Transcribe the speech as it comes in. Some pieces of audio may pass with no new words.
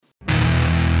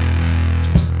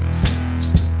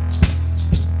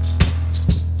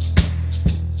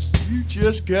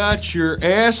just got your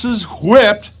asses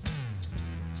whipped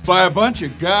by a bunch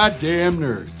of goddamn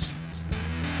nerds.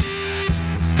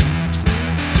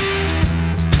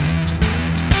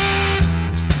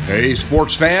 Hey,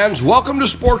 sports fans, welcome to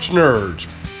Sports Nerds.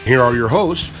 Here are your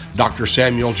hosts, Dr.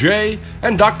 Samuel J.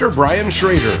 and Dr. Brian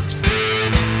Schrader.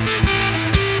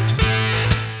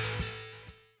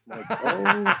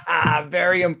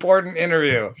 Very important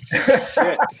interview.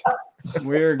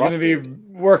 We're going to be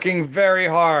working very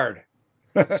hard.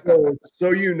 So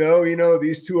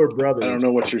these two are brothers. I don't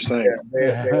know what you're saying.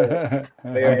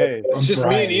 It's just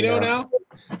me and Eno now?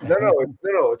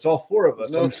 No, it's all four of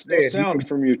us. No sound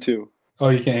from you two. Oh,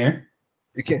 you can't hear?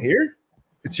 You can't hear?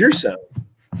 It's your sound.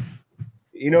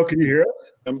 Eno, can you hear us?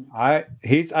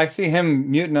 I see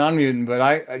him muting and unmuting, but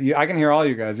I can hear all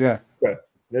you guys. Yeah. Okay.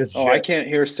 I can't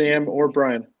hear Sam or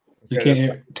Brian. You can't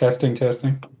hear? Testing.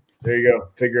 There you go.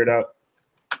 Figure it out,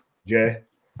 Jay.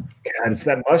 God, it's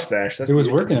that mustache. It was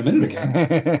working a minute ago.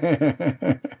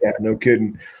 Yeah, no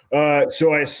kidding.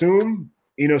 So I assume,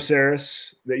 Eno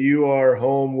Saris, that you are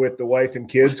home with the wife and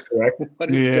kids, correct?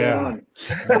 What is going on?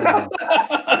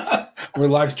 We're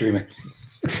live streaming.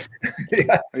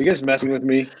 Yeah. Are you guys messing with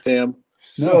me, Sam?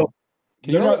 No.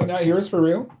 Can you not hear us for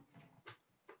real?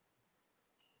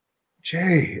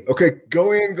 Jay, okay,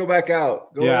 go in, go back out.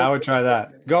 I would try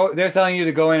that. Go. They're telling you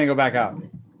to go in and go back out.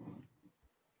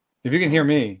 If you can hear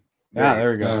me,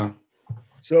 there we go.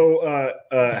 So,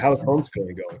 how's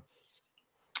homeschooling going?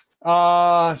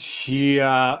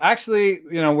 Actually,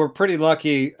 we're pretty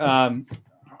lucky.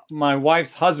 My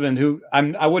wife's husband, who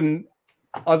I wouldn't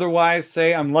otherwise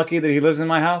say I'm lucky that he lives in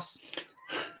my house.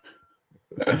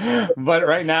 But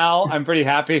right now, I'm pretty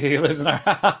happy that he lives in our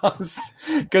house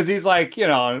because he's like,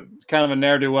 kind of a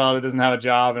ne'er-do-well that doesn't have a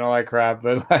job and all that crap.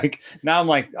 But now I'm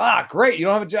like, great, you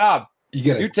don't have a job.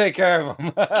 You take care of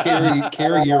him.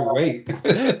 carry your weight.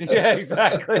 Yeah,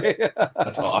 exactly.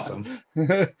 That's awesome.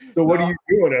 So what are you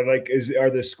doing? Are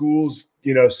the schools,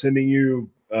 sending you?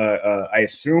 I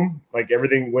assume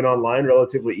everything went online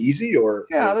relatively easy, or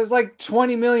there's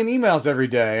 20 million emails every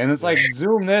day, and it's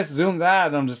Zoom this, Zoom that,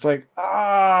 and I'm just leave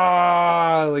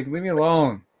me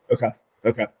alone. Okay,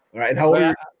 all right. And how old are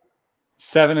you?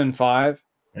 7 and 5.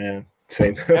 Yeah,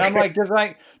 same. Okay. And I'm like, does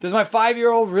my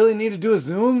 5-year-old really need to do a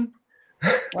Zoom?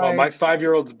 My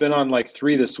 5-year-old's been on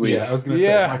 3 this week. Yeah, I was gonna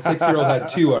say my 6-year-old had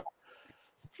 2.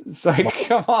 It's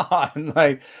come on.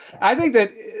 I think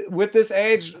that with this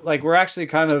age, we're actually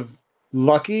kind of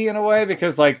lucky in a way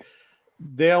because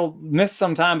they'll miss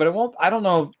some time, but it won't. I don't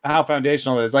know how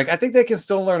foundational it is. I think they can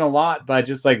still learn a lot by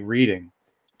just reading.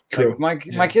 True. My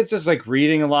kid's just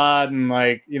reading a lot, and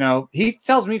he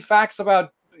tells me facts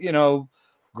about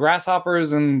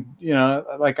grasshoppers, and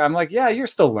I'm like, yeah, you're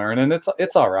still learning.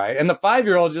 It's all right. And the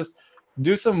 5-year-old just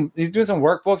he's doing some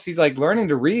workbooks. He's learning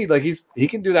to read. He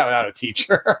can do that without a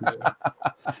teacher.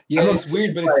 Yeah, it's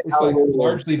weird, but it's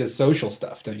largely the social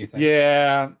stuff, don't you think?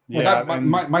 Yeah.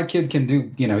 My kid can do,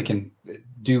 he can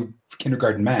do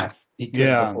kindergarten math. He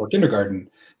could before kindergarten.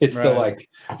 It's still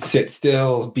sit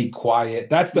still, be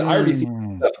quiet. That's I already see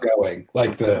stuff going,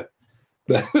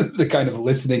 the kind of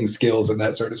listening skills and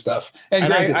that sort of stuff. And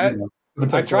granted,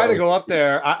 I try to go up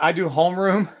there. I do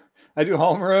homeroom.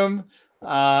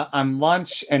 I'm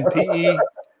lunch and PE.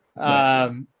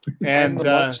 And the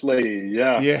lunch lady,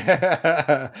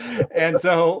 yeah. And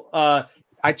so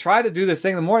I try to do this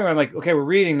thing in the morning where I'm like, okay, we're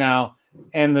reading now.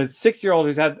 And the 6-year-old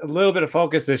who's had a little bit of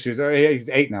focus issues, or he's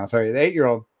 8 now, sorry, the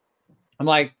 8-year-old, I'm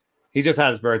like, he just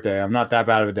had his birthday. I'm not that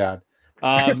bad of a dad.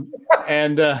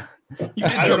 And you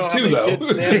did joke too, though.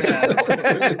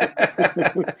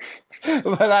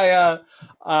 But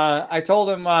I told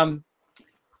him,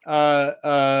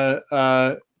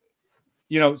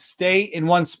 stay in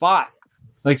one spot.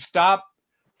 Stop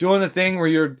doing the thing where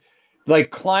you're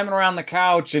climbing around the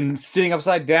couch and sitting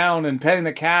upside down and petting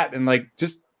the cat, and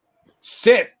just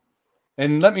sit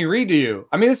and let me read to you.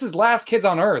 I mean, this is Last Kids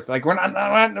on Earth. We're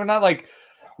not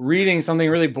reading something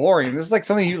really boring. This is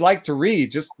something you like to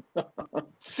read. Just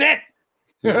sit.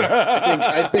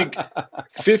 I think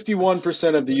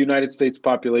 51% of the United States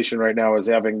population right now is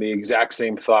having the exact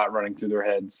same thought running through their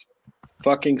heads.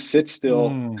 Fucking sit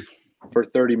still for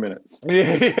 30 minutes.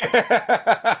 Yeah.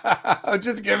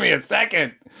 Just give me a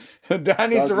second. Don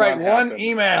needs to write one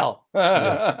email.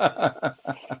 I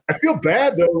feel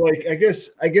bad though. I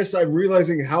guess I'm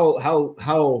realizing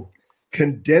how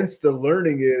condensed the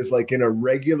learning is in a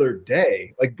regular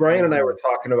day. Brian and I were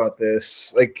talking about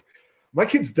this. my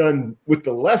kid's done with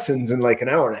the lessons in like an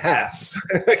hour and a half,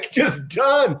 like just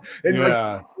done. And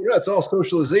it's all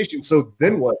socialization. So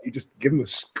then what? You just give them a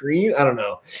screen? I don't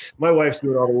know. My wife's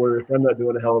doing all the work. I'm not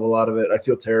doing a hell of a lot of it. I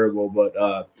feel terrible, but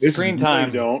screen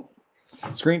time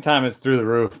is through the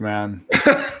roof, man.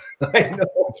 I know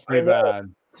it's pretty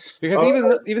bad. Because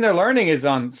even their learning is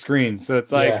on screens, so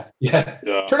it's like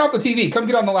turn off the TV, come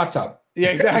get on the laptop. Yeah,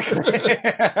 exactly.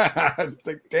 It's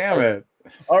like, damn it.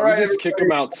 All right, just kick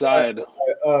them outside.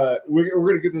 We're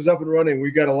going to get this up and running.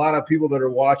 We've got a lot of people that are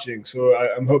watching, so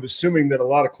I'm assuming that a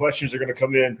lot of questions are going to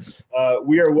come in.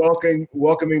 We are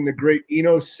welcoming the great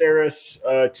Eno Sarris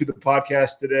to the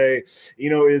podcast today.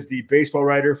 Eno is the baseball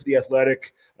writer for The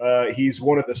Athletic. He's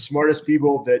one of the smartest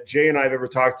people that Jay and I have ever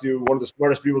talked to, one of the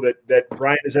smartest people that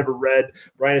Brian has ever read.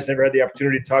 Brian has never had the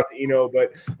opportunity to talk to Eno,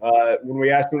 but when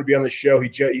we asked him to be on the show,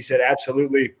 he said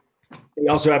absolutely. He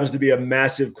also happens to be a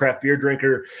massive craft beer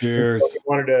drinker. Cheers.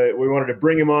 We wanted to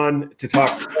bring him on to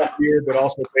talk craft beer, but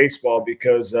also baseball,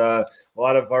 because a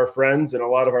lot of our friends and a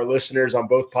lot of our listeners on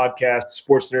both podcasts,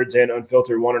 Sports Nerds and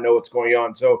Unfiltered, want to know what's going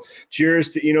on. So cheers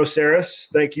to Eno Sarris.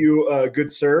 Thank you,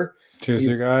 good sir. Cheers,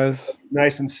 you guys.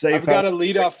 Nice and safe. I've got a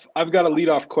lead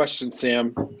off question,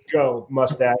 Sam. Go,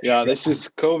 mustache. Yeah, this is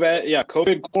COVID. Yeah,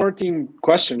 COVID quarantine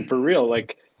question for real.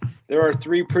 Like, there are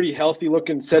 3 pretty healthy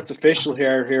looking sets of facial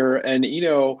hair here, and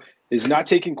Eno is not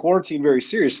taking quarantine very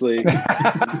seriously.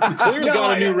 Clearly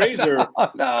got a new razor.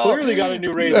 Clearly got a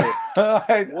new razor.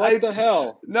 What the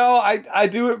hell? No, I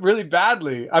do it really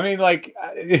badly. I mean, like,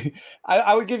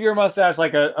 I would give your mustache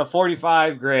like a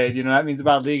 45 grade. You know, that means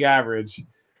about league average.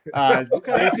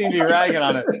 Okay. They seem to be ragging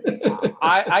on it.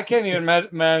 I can't even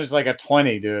manage like a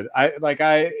 20, dude.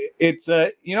 It's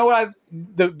you know what?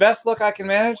 The best look I can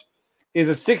manage is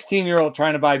a 16-year-old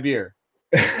trying to buy beer.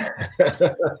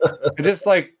 Just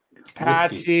like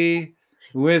patchy,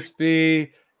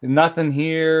 wispy, nothing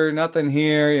here.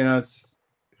 You know,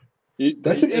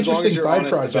 that's an interesting side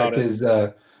project. Is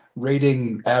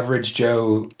rating average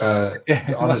Joe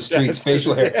on the streets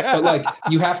facial hair, but like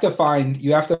you have to find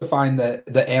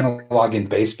the analog in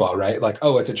baseball, right? Like,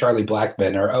 oh, it's a Charlie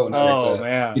Blackmon, or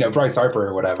it's a Bryce Harper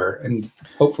or whatever, and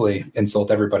hopefully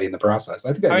insult everybody in the process.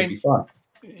 I think that would be fun.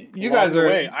 You guys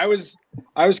are. I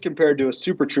was compared to a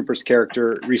Super Troopers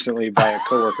character recently by a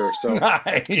coworker. So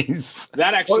nice.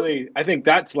 That actually, I think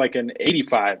that's like an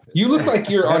 85. You look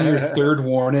like you're on your 3rd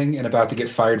warning and about to get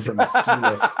fired from a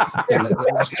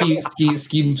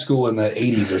ski school in the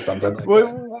 80s or something.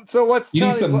 Like so what's you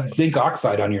need some zinc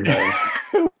oxide on your nose?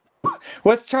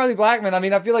 What's Charlie Blackmon? I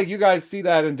mean, I feel like you guys see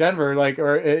that in Denver,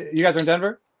 you guys are in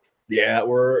Denver. Yeah,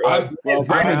 I'm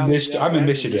in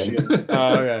Michigan.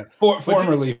 Oh, okay.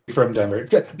 Formerly from Denver.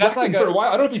 That's like for a while.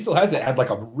 I don't know if he still has it. Had like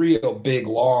a real big,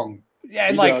 long,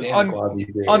 and like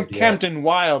unkempt and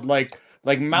wild, like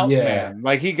mountain man.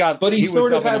 Like he got, but he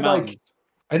sort of had like,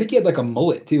 I think he had like a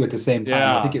mullet too at the same time.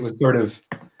 Yeah. I think it was sort of,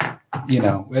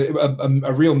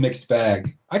 a real mixed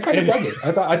bag. I kind of dug it.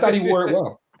 I thought he wore it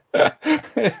well.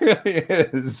 It really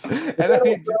is.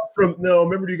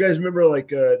 Remember? Do you guys remember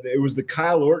it was the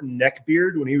Kyle Orton neck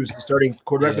beard when he was the starting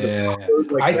quarterback for the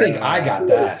Broncos? I think I got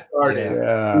that.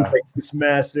 Yeah. Like this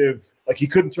massive, like he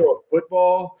couldn't throw a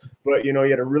football, but he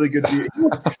had a really good beard. He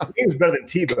was better than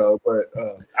Tebow, but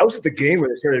I was at the game when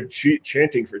they started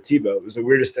chanting for Tebow. It was the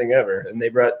weirdest thing ever, and they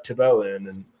brought Tebow in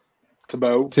and Tim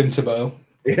Tebow.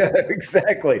 Yeah,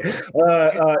 exactly.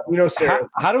 Sarah.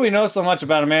 How do we know so much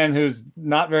about a man who's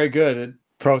not very good at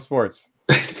pro sports?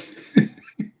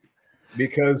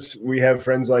 Because we have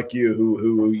friends like you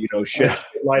who shed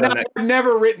light on that. I've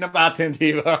never written about Tim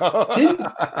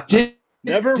Tebow.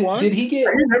 Never once? Did he get?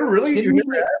 You never really?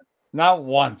 Not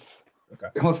once. Okay.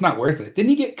 Well, it's not worth it. Didn't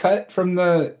he get cut from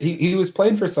the? He was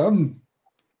playing for some.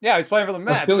 Yeah, he was playing for the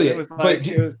Mets. Affiliate.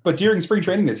 But during spring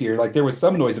training this year, like there was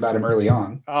some noise about him early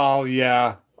on. Oh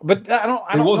yeah, but I don't.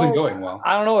 It wasn't going well.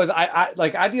 I don't know.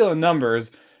 I deal in numbers,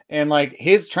 and like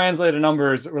his translated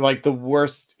numbers were like the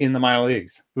worst in the minor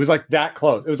leagues. It was like that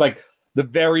close. It was like the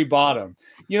very bottom.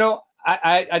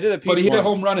 I did a piece. But he hit a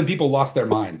home run and people lost their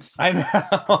minds. I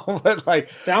know, but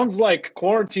sounds like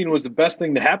quarantine was the best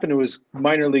thing to happen to his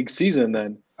minor league season.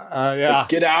 Then, yeah,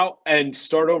 get out and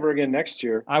start over again next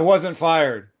year. I wasn't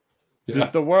fired.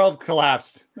 Yeah. The world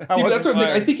collapsed. That's what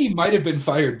I think he might have been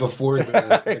fired before the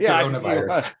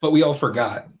coronavirus, but we all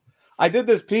forgot. I did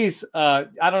this piece. I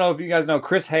don't know if you guys know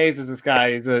Chris Hayes is this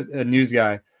guy. He's a news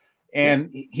guy, and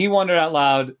he wondered out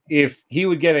loud if he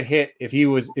would get a hit if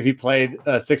he played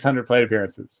 600 plate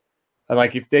appearances.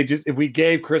 Like if we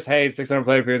gave Chris Hayes 600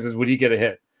 plate appearances, would he get a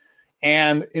hit?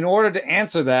 And in order to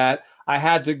answer that, I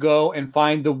had to go and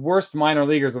find the worst minor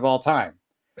leaguers of all time,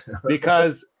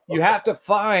 because you have to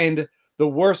find the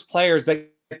worst players that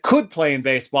could play in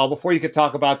baseball before you could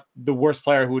talk about the worst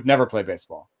player who would never play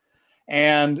baseball.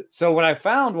 And so what I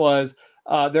found was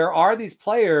there are these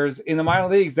players in the minor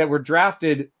leagues that were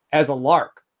drafted as a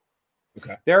lark.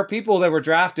 Okay. There are people that were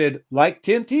drafted like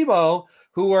Tim Tebow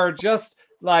who are just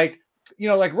like,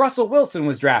 like Russell Wilson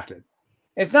was drafted.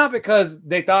 It's not because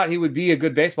they thought he would be a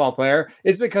good baseball player.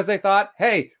 It's because they thought,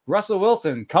 hey, Russell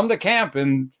Wilson, come to camp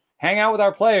and hang out with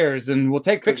our players and we'll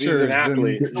take pictures. He's an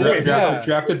athlete.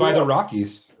 Drafted by the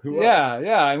Rockies.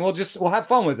 Yeah. And we'll have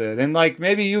fun with it. And like,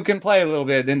 maybe you can play a little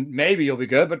bit and maybe you'll be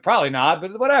good, but probably not,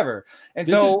 but whatever. And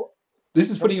this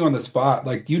is putting you on the spot.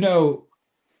 Like, do you know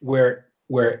where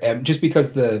just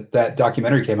because that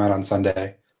documentary came out on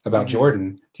Sunday about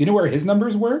Jordan, do you know where his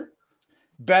numbers were?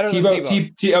 Better than Tebow.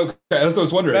 Okay, that's what I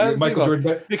was wondering. Michael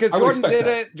Jordan, because Jordan did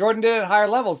it. Jordan did it at higher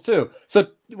levels too. So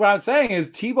what I'm saying is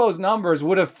Tebow's numbers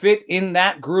would have fit in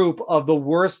that group of the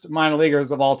worst minor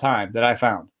leaguers of all time that I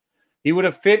found. He would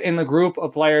have fit in the group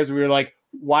of players we were like,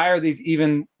 why are they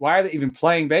even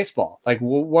playing baseball? Like,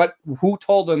 who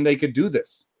told them they could do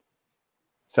this?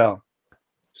 So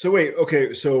wait,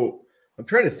 okay. So I'm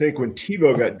trying to think when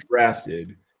Tebow got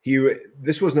drafted.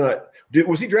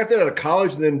 Was he drafted out of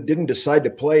college and then didn't decide to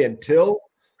play until?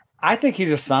 I think he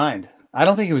just signed. I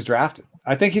don't think he was drafted.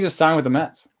 I think he just signed with the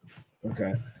Mets.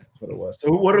 Okay, that's what it was.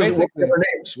 So what are the other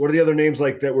names? What are the other names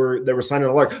like that were signed on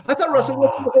a lark? I thought Russell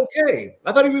Wilson was okay.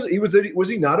 I thought was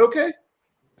he not okay?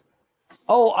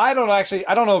 Oh, I don't know. Actually,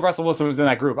 I don't know if Russell Wilson was in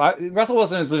that group. Russell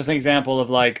Wilson is just an example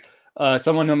of like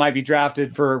someone who might be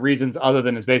drafted for reasons other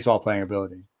than his baseball playing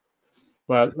ability.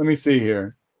 But let me see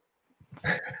here.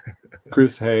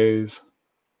 Chris Hayes.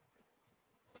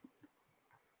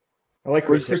 I like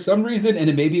Chris for some reason,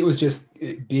 and maybe it was just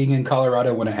being in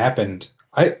Colorado when it happened.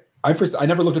 I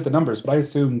never looked at the numbers, but I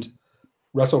assumed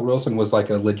Russell Wilson was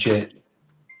like a legit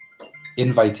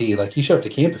invitee. Like he showed up to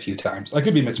camp a few times. I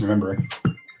could be misremembering.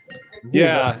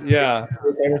 Yeah.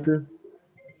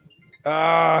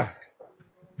 Let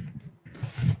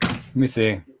me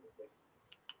see.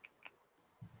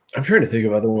 I'm trying to think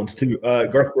of other ones too.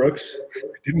 Garth Brooks.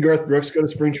 Didn't Garth Brooks go to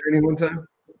spring training one time?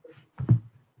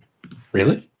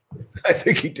 Really? I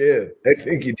think he did.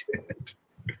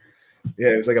 Yeah,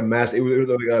 it was like a mass. It was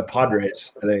like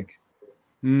Padres, I think.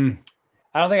 I don't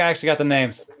think I actually got the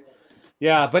names.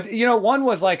 Yeah, but one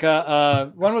was like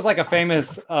a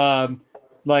famous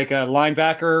like a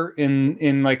linebacker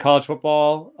in like college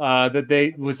football that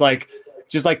they was like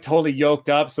just like totally yoked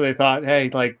up. So they thought, hey,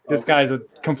 like this guy's a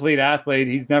complete athlete.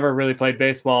 He's never really played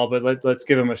baseball, but let's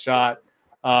give him a shot.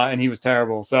 And he was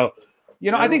terrible. So,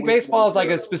 I think baseball is like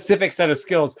a specific set of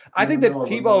skills. I think that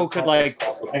Tebow could like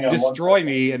destroy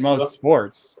me in most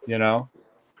sports, Yeah,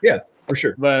 for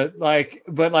sure. But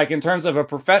in terms of a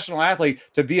professional athlete,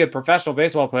 to be a professional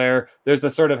baseball player, there's a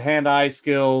sort of hand-eye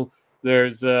skill.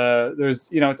 There's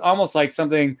it's almost like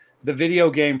something the video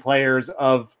game players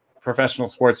of professional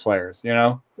sports players,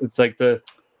 it's like the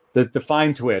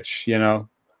fine twitch,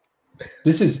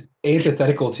 This is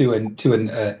antithetical to an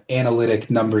analytic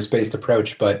numbers-based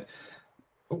approach, but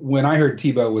when I heard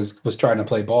Tebow was trying to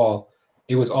play ball,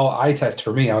 it was all eye test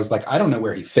for me. I was like, I don't know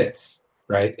where he fits,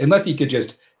 right? Unless he could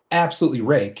just absolutely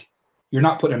rake, you're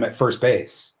not putting him at first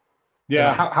base.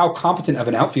 Yeah. How competent of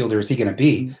an outfielder is he going to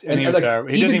be? And he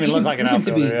didn't even look like an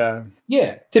outfielder.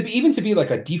 To be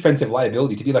like a defensive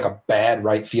liability, to be like a bad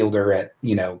right fielder at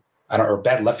or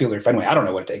bad left fielder at Fenway. I don't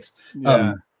know what it takes.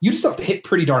 Yeah. You just have to hit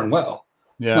pretty darn well.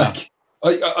 Yeah.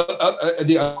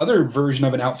 The other version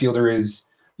of an outfielder is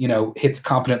hits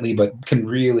competently but can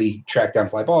really track down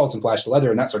fly balls and flash the leather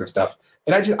and that sort of stuff.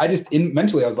 And I just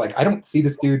mentally I was like, I don't see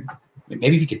this dude.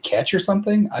 Maybe if he could catch or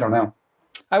something. I don't know.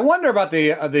 I wonder about the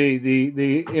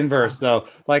inverse though.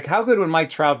 Like, how good would Mike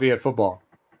Trout be at football?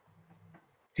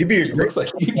 He'd be looks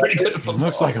like he'd be pretty good at football.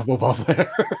 Looks like a football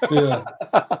player. Yeah.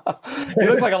 He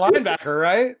looks like a linebacker,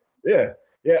 right? Yeah,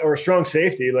 or a strong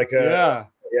safety. Like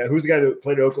who's the guy that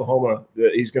played at Oklahoma?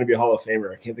 He's going to be a Hall of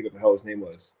Famer. I can't think of what the hell his name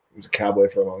was. He was a Cowboy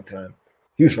for a long time.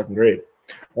 He was fucking great.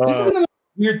 This is another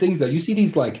weird things though. You see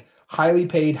these like highly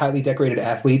paid, highly decorated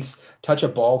athletes touch a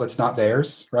ball that's not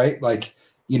theirs, right? Like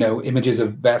images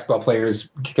of basketball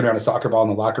players kicking around a soccer ball in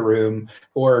the locker room,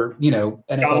 or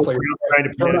NFL players trying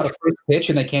to throw out a first pitch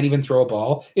and they can't even throw a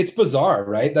ball. It's bizarre,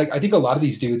 right? Like I think a lot of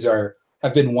these dudes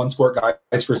have been one sport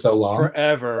guys for so long,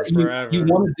 forever. You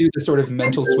want to do the sort of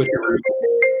mental switcheroo.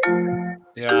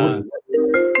 Yeah.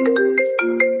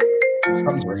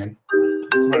 Something's ringing.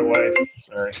 It's my wife.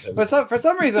 Sorry. But for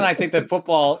some reason, I think that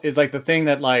football is like the thing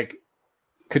that like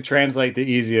could translate the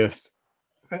easiest.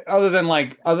 Other than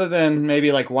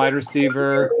maybe like wide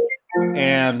receiver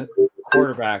and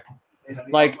quarterback.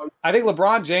 like I think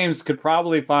LeBron James could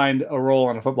probably find a role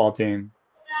on a football team.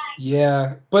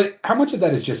 Yeah, but how much of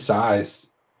that is just size?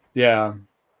 Yeah,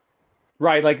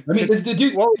 right. Like I mean,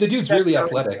 the dude's really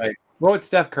athletic. Like, what would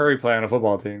Steph Curry play on a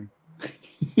football team?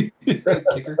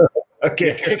 Kicker.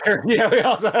 Okay. Kicker. Yeah, we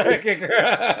also have a kicker.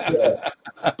 Yeah.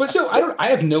 But so I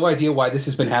have no idea why this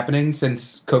has been happening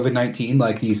since COVID-19,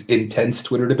 like these intense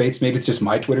Twitter debates. Maybe it's just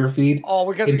my Twitter feed.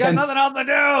 Oh, because we got nothing else to do.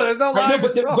 There's no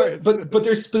live. But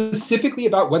they're specifically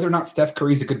about whether or not Steph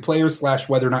Curry's a good player /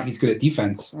 whether or not he's good at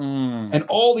defense. And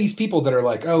all these people that are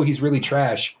like, oh, he's really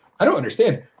trash. I don't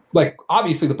understand. Like,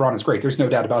 obviously LeBron is great. There's no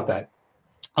doubt about that.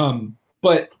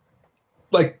 But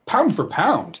like pound for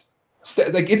pound,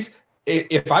 like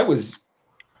if I was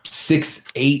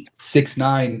 6'8",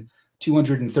 6'9",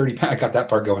 230 pounds, I got that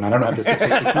part going on. I don't have the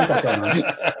 6'8", 6'9" part going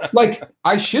on. Like,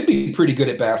 I should be pretty good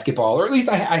at basketball, or at least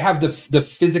I have the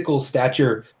physical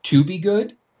stature to be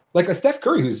good. Like a Steph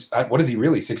Curry, who's what is he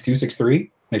really, 6'2",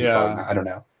 6'3"? Maybe I don't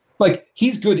know. Like,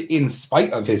 he's good in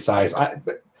spite of his size.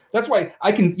 That's why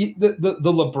I can the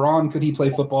LeBron, could he play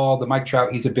football? The Mike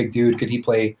Trout, he's a big dude. Could he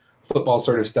play football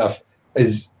sort of stuff?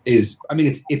 Is I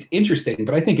mean, it's interesting,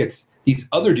 but I think it's these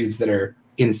other dudes that are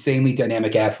insanely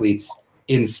dynamic athletes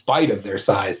in spite of their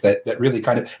size that really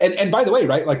kind of and by the way,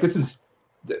 right, like this is,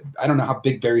 I don't know how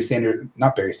big Barry Sanders,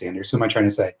 not Barry Sanders, who am I trying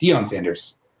to say? Deion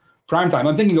Sanders, primetime.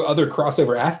 I'm thinking of other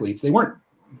crossover athletes. They weren't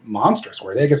monstrous,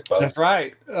 were they? I guess both. That's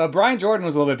right. Brian Jordan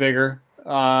was a little bit bigger,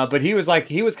 but he was kind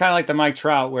of like the Mike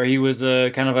Trout, where he was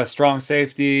kind of a strong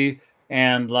safety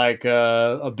and like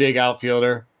a big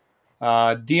outfielder.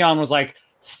 Deion was like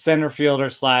center fielder /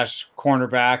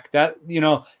 cornerback. That,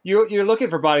 you're looking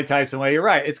for body types in a way. You're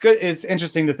right. It's good. It's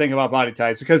interesting to think about body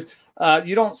types because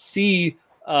you don't see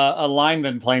a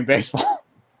lineman playing baseball.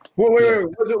 Wait.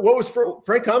 What was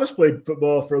Frank Thomas played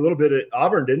football for a little bit at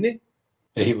Auburn, didn't he?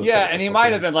 Yeah, and he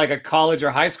might have been like a college or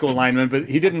high school lineman, but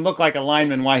he didn't look like a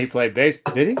lineman while he played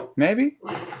baseball. Did he? Maybe.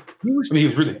 He was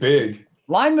really big.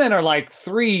 Linemen are like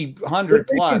 300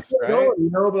 plus, right?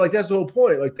 But like that's the whole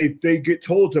point. Like they get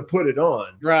told to put it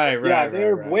on. Right. Yeah,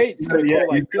 their weights can go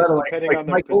like this depending on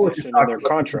their position and their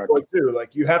contract. Too.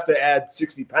 Like you have to add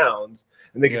 60 pounds,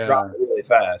 and they can drop it really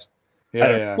fast.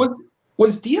 Yeah.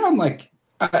 Was Deion like?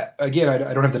 Again,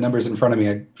 I don't have the numbers in front of me.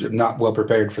 I'm not well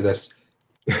prepared for this.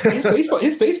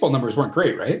 His baseball numbers weren't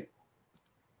great, right?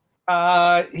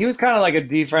 He was kind of like a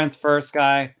defense first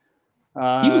guy.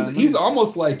 He's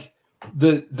almost like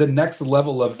the next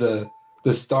level of the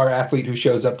star athlete who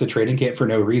shows up to training camp for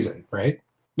no reason, right?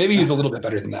 Maybe he's a little bit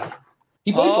better than that.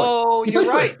 He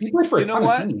played he played for a ton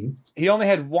of teams. He only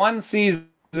had one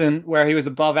season where he was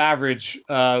above average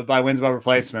by wins above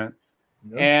replacement,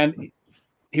 and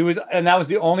that was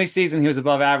the only season he was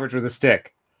above average with a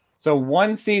stick. So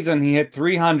one season he hit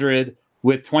 300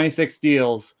 with 26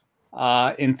 steals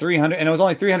in 300, and it was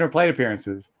only 300 plate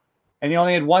appearances. And he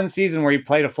only had one season where he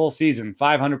played a full season,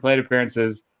 500 plate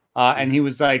appearances, and he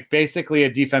was like basically a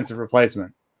defensive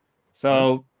replacement.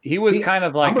 So he was kind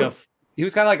of like a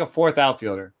fourth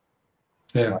outfielder.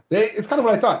 Yeah, it's kind of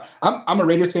what I thought. I'm a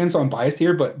Raiders fan, so I'm biased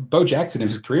here. But Bo Jackson, if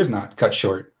his career's not cut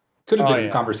short, could have been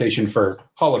in conversation for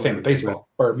Hall of Fame of baseball,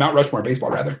 or Mount Rushmore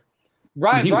baseball rather.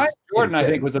 Brian Jordan, I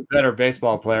think, was a better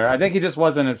baseball player. I think he just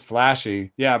wasn't as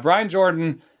flashy. Yeah, Brian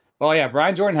Jordan. Well, yeah,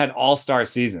 Brian Jordan had all-star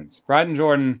seasons. Brian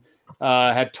Jordan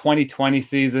had 2020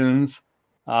 seasons.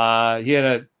 He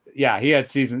had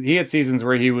seasons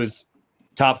where he was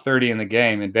top 30 in the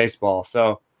game in baseball.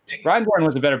 So Brian Jordan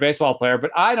was a better baseball player,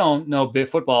 but I don't know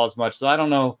football as much, so I don't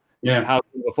know how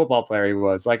good of a football player he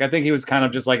was. Like I think he was kind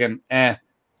of just like an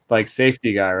like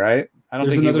safety guy, right? I don't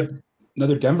think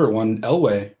another Denver one.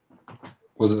 Elway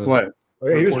was a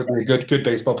good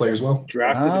baseball player as well.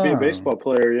 Drafted to be a baseball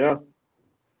player, yeah.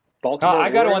 Baltimore I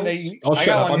got Orioles. one. I'll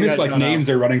shut up. I'm just like names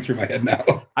are running through my head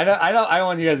now. I know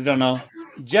one you guys don't know.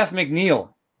 Jeff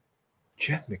McNeil.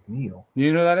 Jeff McNeil.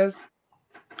 You know who that is?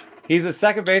 He's a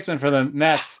second baseman for the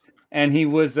Mets, and he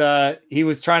was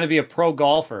trying to be a pro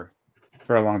golfer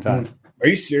for a long time. Are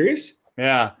you serious?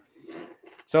 Yeah.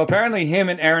 So apparently, him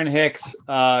and Aaron Hicks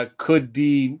could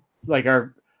be like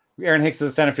Aaron Hicks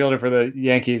is a center fielder for the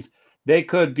Yankees. They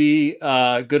could be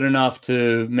good enough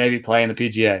to maybe play in the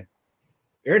PGA.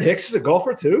 Aaron Hicks is a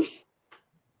golfer too?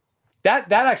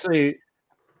 That actually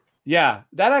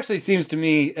seems to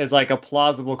me as like a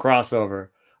plausible crossover.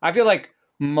 I feel like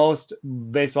most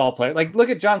baseball players, like look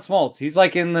at John Smoltz. He's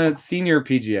like in the senior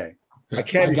PGA.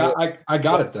 I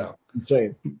got it though.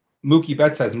 Insane. Mookie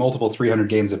Betts has multiple 300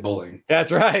 games at bowling.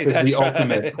 That's right. It's the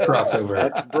ultimate crossover.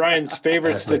 That's Brian's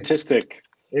favorite statistic.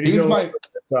 He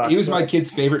was my kid's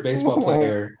favorite baseball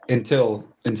player until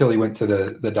he went to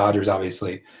the Dodgers,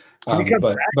 obviously.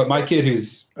 But my kid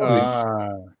who's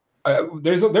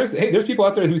there's people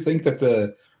out there who think that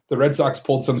the Red Sox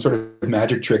pulled some sort of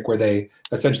magic trick where they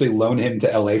essentially loan him to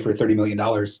LA for $30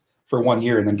 million for 1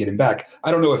 year and then get him back.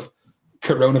 I don't know if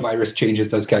coronavirus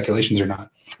changes those calculations or not.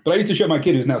 But I used to show my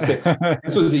kid who's now 6.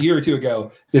 This was a year or two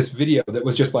ago. This video that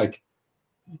was just like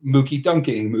Mookie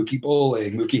dunking, Mookie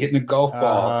bowling, Mookie hitting a golf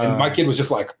ball, and my kid was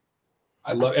just like,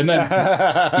 "I love." And then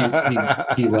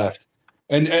he left.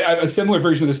 And a similar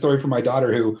version of the story for my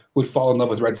daughter, who would fall in love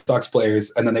with Red Sox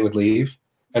players, and then they would leave.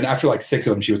 And after like 6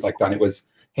 of them, she was like done. It was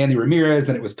Handy Ramirez,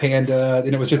 then it was Panda,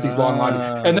 then it was just these long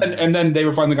lines. And then they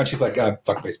were finally gone. She's like,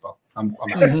 "Fuck baseball. I'm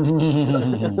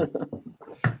out."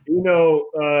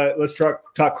 Let's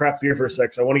talk craft beer for a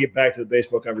sec. So I want to get back to the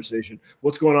baseball conversation.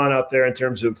 What's going on out there in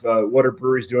terms of what are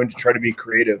breweries doing to try to be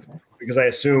creative? Because I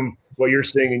assume what you're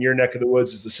seeing in your neck of the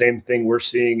woods is the same thing we're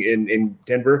seeing in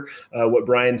Denver, what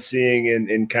Brian's seeing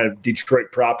in kind of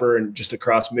Detroit proper and just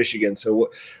across Michigan. So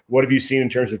what have you seen in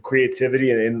terms of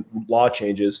creativity and law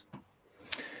changes?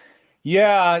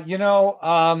 Yeah,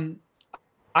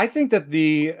 I think that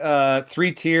the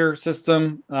 3-tier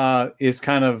system is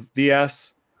kind of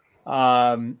BS.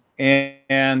 So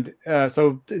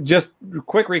just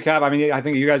quick recap. I mean, I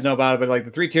think you guys know about it, but like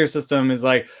the 3-tier system is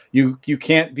like you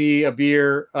can't be a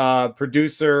beer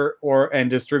producer and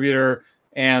distributor,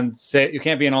 and you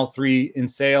can't be in all three in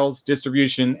sales,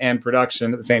 distribution, and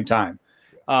production at the same time.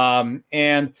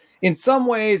 And in some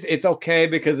ways it's okay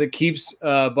because it keeps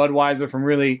Budweiser from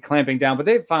really clamping down, but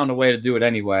they've found a way to do it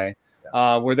anyway,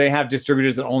 where they have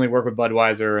distributors that only work with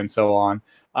Budweiser and so on.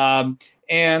 I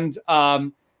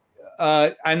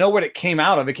know what it came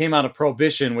out of. It came out of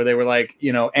Prohibition, where they were like,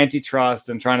 antitrust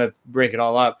and trying to break it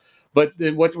all up. But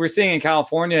what we're seeing in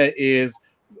California is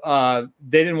they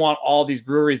didn't want all these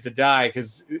breweries to die,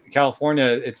 because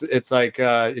California, it's like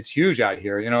it's huge out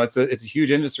here. It's a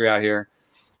huge industry out here,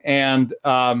 and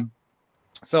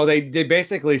so they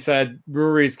basically said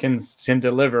breweries can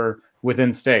deliver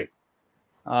within state.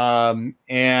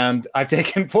 And I've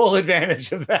taken full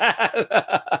advantage of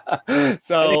that.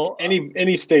 So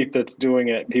any state that's doing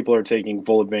it, people are taking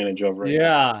full advantage of right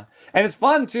now. And it's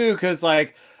fun too, because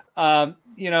Michigan,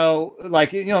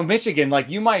 like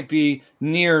you might be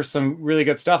near some really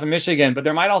good stuff in Michigan, but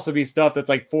there might also be stuff that's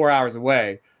like 4 hours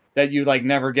away that you like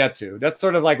never get to. That's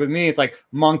sort of like with me, it's like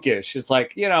monkish. It's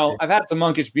like, I've had some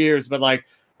monkish beers, but like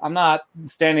I'm not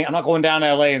going down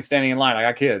to LA and standing in line. I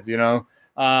got kids, and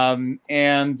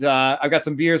I've got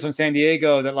some beers from San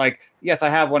Diego that, like, yes, I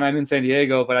have when I'm in San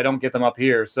Diego, but I don't get them up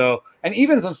here. So, and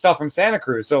even some stuff from Santa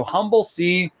Cruz. So Humble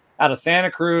Sea out of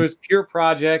Santa Cruz, Pure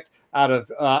Project out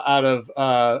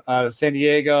of San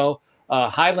Diego,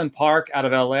 Highland Park out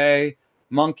of LA,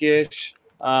 Monkish.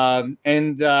 I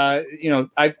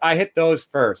hit those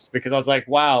first because I was like,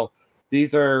 wow,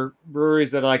 these are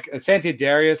breweries that are like Santa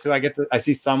Darius, who I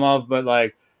see some of, but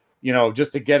like,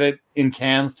 just to get it in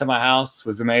cans to my house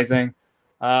was amazing.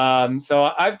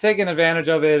 So I've taken advantage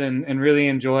of it and really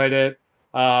enjoyed it.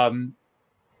 And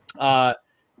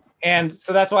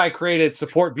so that's why I created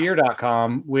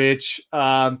supportbeer.com, which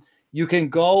you can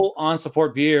go on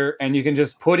Support Beer and you can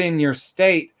just put in your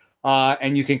state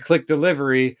and you can click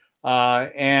delivery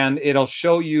and it'll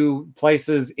show you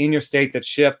places in your state that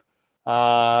ship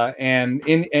and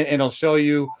it'll show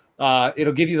you,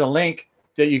 it'll give you the link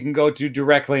that you can go to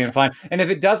directly and find. And if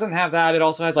it doesn't have that, it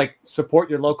also has like support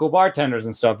your local bartenders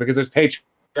and stuff, because there's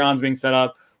Patreons being set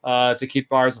up to keep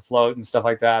bars afloat and stuff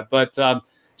like that. But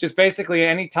just basically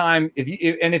anytime,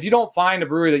 if you don't find a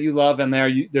brewery that you love in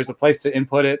there, there's a place to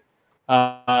input it,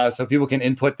 so people can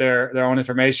input their own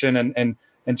information and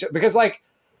because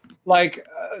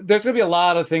there's going to be a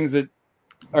lot of things that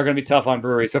are going to be tough on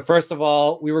breweries. So first of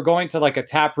all, we were going to like a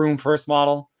tap room first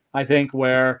model, I think,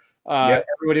 where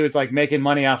everybody was like making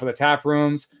money off of the tap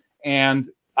rooms, and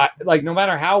no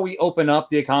matter how we open up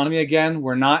the economy again,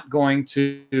 we're not going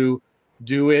to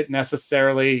do it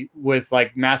necessarily with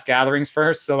like mass gatherings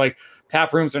first. So like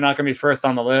tap rooms are not going to be first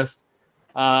on the list.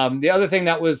 The other thing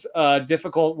that was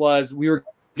difficult was we were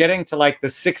getting to like the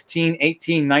 $16,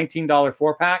 $18, $19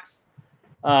 4-packs.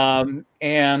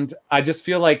 And I just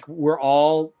feel like we're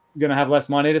all going to have less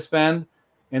money to spend,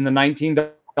 and the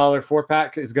 $19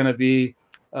 4-pack is going to be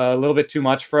a little bit too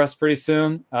much for us pretty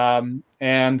soon.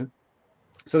 And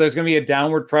so there's going to be a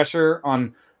downward pressure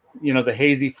on, the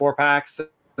hazy 4-packs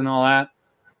and all that.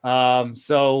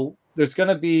 So there's going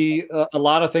to be a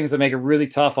lot of things that make it really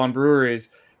tough on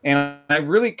breweries. And I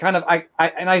really kind of,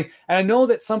 I know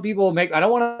that some people I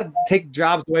don't want to take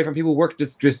jobs away from people who work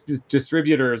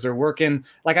distributors or work in,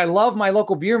 like, I love my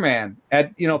local beer man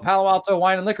at, Palo Alto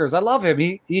Wine and Liquors. I love him.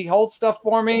 He holds stuff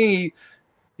for me.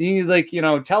 he like,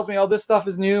 tells me, oh, this stuff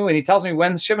is new, and he tells me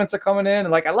when shipments are coming in,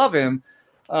 and like, I love him.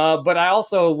 But I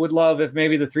also would love if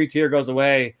maybe the 3-tier goes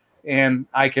away, and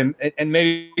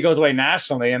maybe it goes away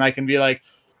nationally, and I can be like,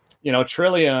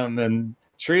 Trillium and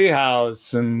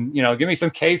Treehouse, and give me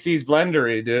some Casey's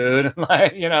Blendery, dude, and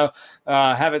like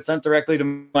have it sent directly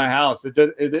to my house. It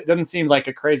doesn't seem like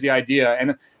a crazy idea,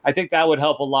 and I think that would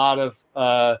help a lot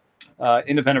of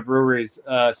independent breweries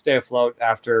stay afloat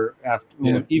after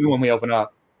even when we open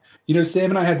up. Sam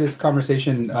and I had this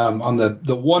conversation on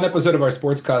the one episode of our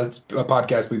sports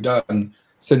podcast we've done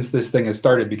since this thing has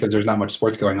started, because there's not much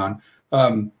sports going on,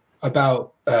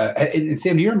 about and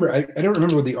Sam, do you remember? I don't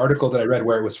remember the article that I read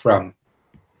where it was from.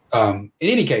 In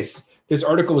any case, this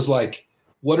article was like,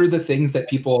 what are the things that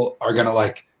people are going to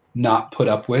like not put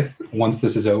up with once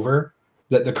this is over,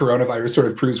 that the coronavirus sort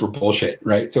of proves were bullshit,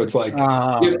 right? So it's like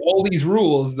you have all these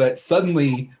rules that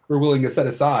suddenly we're willing to set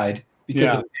aside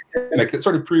because of the pandemic that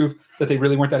sort of prove that they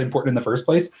really weren't that important in the first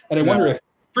place. And I wonder if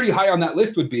pretty high on that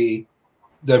list would be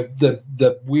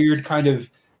the weird kind of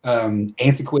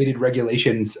antiquated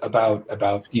regulations about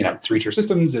 3-tier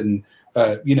systems. And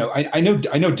I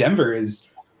know Denver is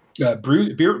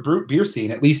beer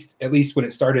scene, at least when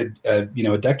it started a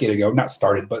decade ago, not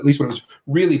started, but at least when it was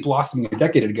really blossoming a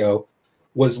decade ago,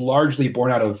 was largely born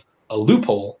out of a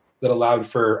loophole that allowed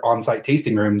for on-site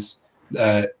tasting rooms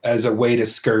as a way to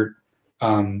skirt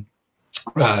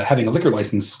having a liquor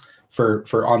license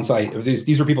for on-site.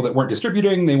 These were people that weren't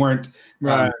distributing, they weren't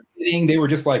they were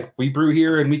just like, we brew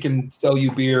here and we can sell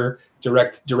you beer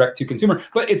direct to consumer.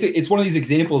 But it's one of these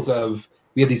examples of,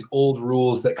 we have these old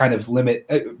rules that kind of limit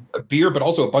beer, but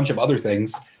also a bunch of other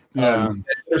things.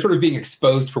 They're sort of being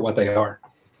exposed for what they are.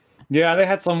 Yeah, they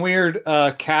had some weird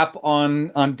cap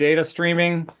on data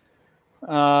streaming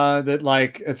that,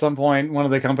 like, at some point one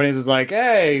of the companies was like,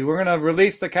 hey, we're going to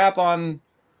release the cap on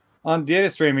data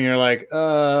streaming. You're like,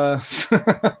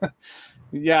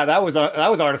 yeah, that was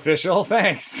artificial.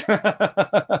 Thanks.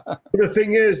 The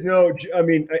thing is,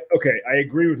 I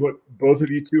agree with what both of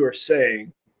you two are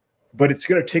saying, but it's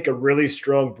going to take a really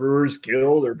strong Brewers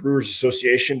Guild or Brewers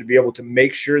Association to be able to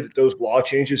make sure that those law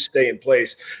changes stay in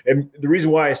place. And the reason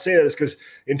why I say that is because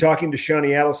in talking to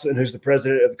Shawnee Adelson, who's the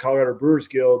president of the Colorado Brewers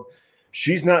Guild,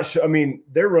 she's not.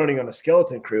 They're running on a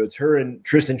skeleton crew. It's her and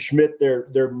Tristan Schmidt.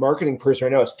 Their marketing person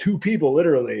right now is 2 people,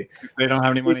 literally. They don't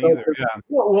have any money either. Yeah.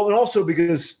 Well, and also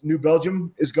because New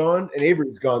Belgium is gone and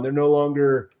Avery's gone. They're no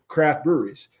longer craft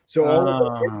breweries, so all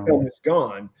of that income is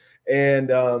gone, and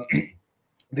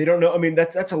they don't know.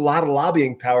 That's a lot of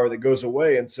lobbying power that goes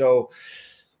away, and so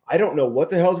I don't know what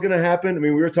the hell is going to happen.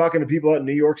 We were talking to people out in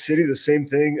New York City. The same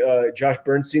thing. Josh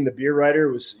Bernstein, the beer writer,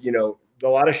 was a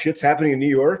lot of shit's happening in New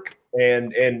York.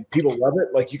 And people love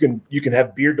it. Like you can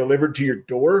have beer delivered to your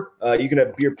door. You can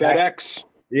have beer FedEx.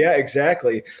 Yeah,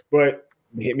 exactly. But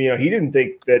he didn't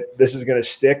think that this is going to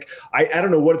stick. I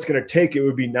don't know what it's going to take. It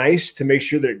would be nice to make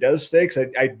sure that it does stick.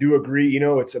 I do agree.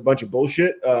 It's a bunch of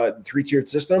bullshit. The 3-tiered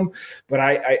system. But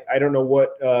I don't know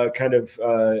what kind of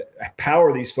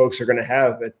power these folks are going to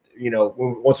have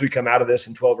once we come out of this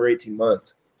in 12 or 18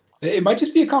 months. It might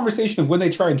just be a conversation of when they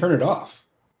try and turn it off.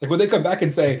 Like when they come back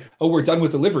and say, "Oh, we're done with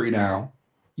delivery now,"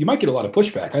 you might get a lot of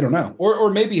pushback. I don't know,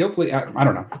 or maybe hopefully, I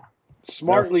don't know.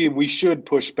 Smartly, we should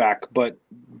push back, but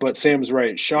Sam's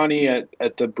right. Shawnee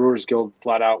at the Brewers Guild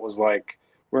flat out was like,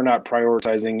 "We're not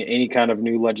prioritizing any kind of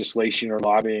new legislation or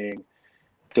lobbying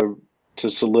to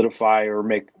solidify or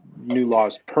make new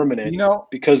laws permanent,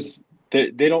 because they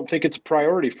don't think it's a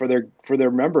priority for their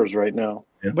members right now."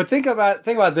 Yeah. But think about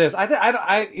this.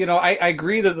 I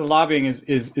agree that the lobbying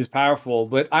is powerful,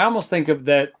 but I almost think of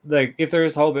that, like, if there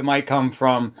is hope, it might come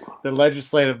from the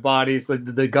legislative bodies,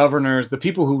 the governors, the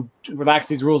people who relax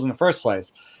these rules in the first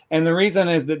place. And the reason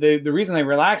is that the reason they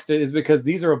relaxed it is because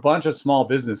these are a bunch of small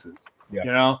businesses,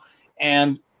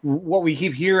 and what we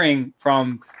keep hearing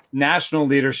from national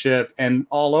leadership and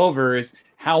all over is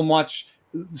how much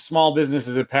small business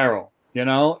is at peril,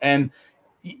 and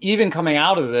even coming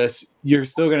out of this, you're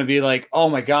still going to be like, oh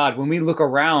my God, when we look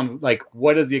around, like,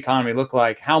 what does the economy look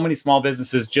like? How many small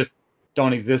businesses just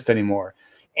don't exist anymore?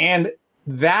 And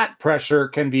that pressure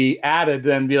can be added,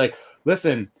 then be like,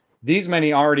 listen, these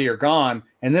many already are gone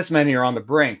and this many are on the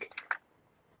brink.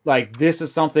 Like, this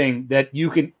is something that you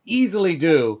can easily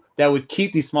do that would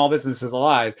keep these small businesses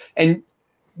alive. And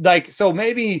like, so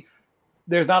maybe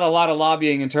there's not a lot of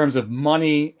lobbying in terms of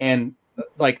money and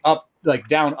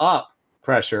down up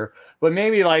pressure, but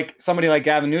maybe like somebody like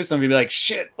Gavin Newsom would be like,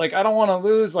 shit, like I don't want to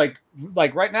lose like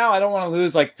right now I don't want to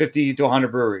lose like 50 to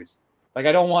 100 breweries. Like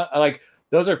I don't want, like,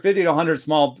 those are 50 to 100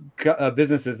 small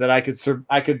businesses that I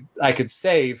could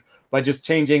save by just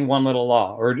changing one little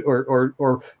law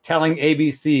or telling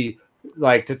ABC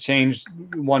like to change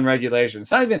one regulation.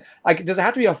 It's not even like, does it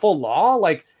have to be a full law?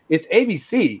 Like, it's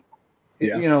ABC.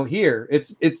 Here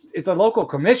it's a local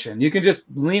commission. You can just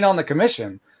lean on the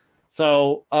commission.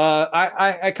 So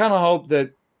I kind of hope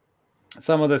that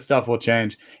some of this stuff will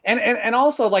change. And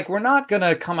also, like, we're not going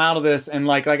to come out of this. And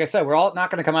like I said, we're all not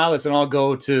going to come out of this and all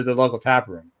go to the local tap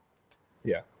room.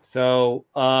 Yeah. So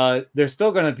there's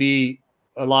still going to be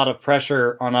a lot of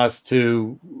pressure on us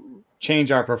to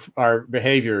change our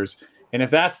behaviors. And if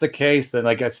that's the case, then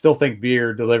like I still think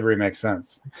beer delivery makes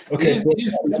sense. Okay,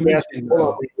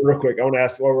 real quick. I want to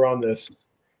ask while we're on this,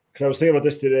 because I was thinking about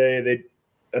this today.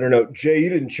 I don't know, Jay, you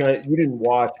didn't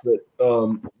watch, but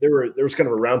there was kind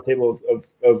of a roundtable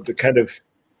of the kind of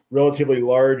relatively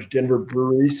large Denver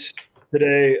breweries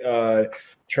today.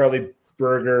 Charlie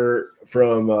Berger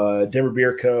from Denver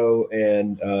Beer Co.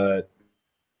 and a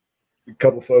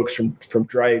couple folks from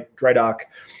Dry Dock,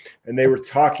 and they were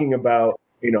talking about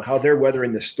how they're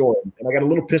weathering the storm. And I got a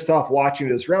little pissed off watching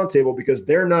this roundtable because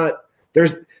they don't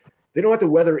have to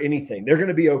weather anything. They're going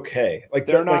to be okay. Like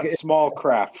they're not small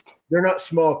craft. They're not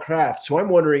small craft. So I'm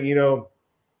wondering,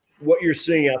 what you're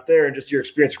seeing out there and just your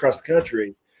experience across the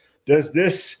country. Does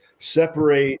this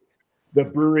separate the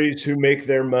breweries who make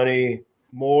their money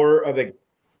more of who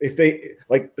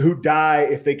die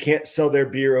if they can't sell their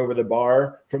beer over the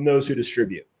bar from those who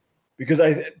distribute? Because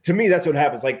to me, that's what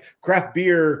happens. Like craft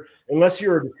beer, unless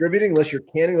you're distributing, unless you're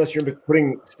canning, unless you're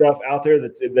putting stuff out there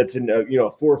that's in a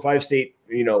 4 or 5 state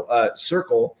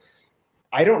circle,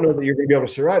 I don't know that you're going to be able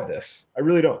to survive this. I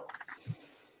really don't.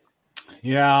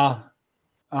 Yeah.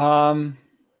 I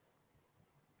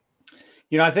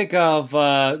think of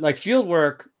like field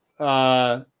work.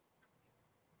 Oh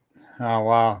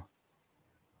wow.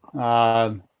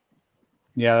 Yeah,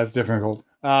 that's difficult.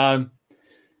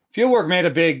 Fieldwork made a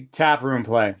big tap room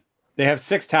play. They have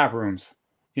 6 tap rooms,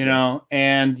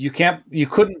 and you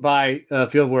couldn't buy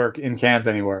Fieldwork in cans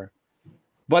anywhere.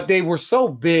 But they were so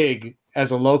big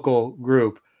as a local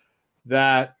group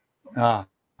that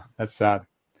that's sad.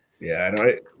 Yeah,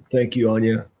 thank you,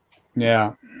 Anya.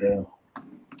 Yeah.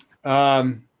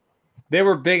 They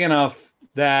were big enough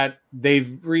that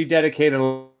they've rededicated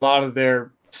a lot of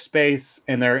their space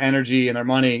and their energy and their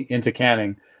money into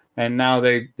canning. And now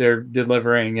they're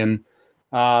delivering, and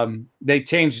they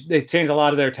changed a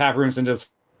lot of their tap rooms into sort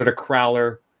of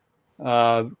crowler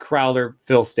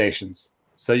fill stations.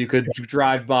 So you could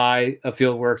drive by a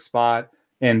Fieldwork spot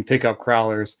and pick up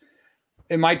crowlers.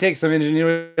 It might take some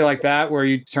ingenuity like that, where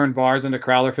you turn bars into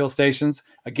crowler fill stations.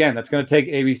 Again, that's going to take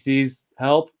ABC's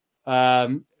help.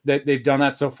 That they've done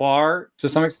that so far to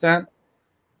some extent.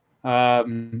 But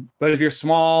if you're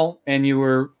small and you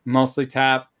were mostly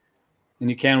tap, and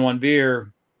you can one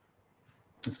beer,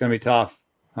 it's going to be tough.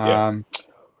 Yeah.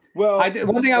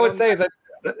 One thing I would say is that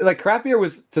like craft beer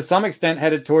was to some extent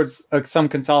headed towards some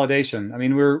consolidation. I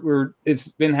mean, it's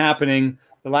been happening.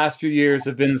 The last few years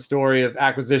have been the story of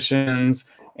acquisitions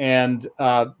and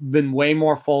been way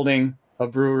more folding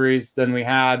of breweries than we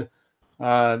had,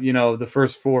 the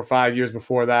first 4 or 5 years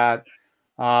before that.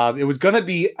 It was going to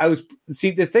be,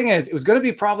 the thing is, it was going to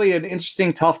be probably an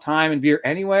interesting, tough time in beer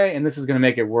anyway, and this is going to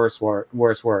make it worse.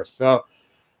 So,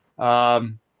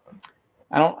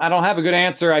 I don't have a good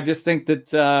answer. I just think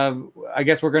that, I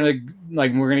guess we're going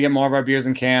to get more of our beers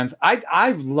in cans.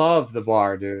 I love the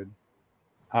bar, dude.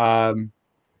 And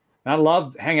I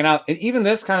love hanging out, and even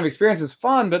this kind of experience is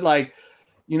fun, but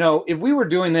if we were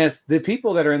doing this, the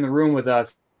people that are in the room with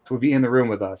us would be in the room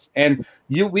with us, and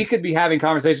we could be having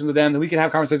conversations with them, and we could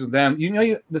have conversations with them.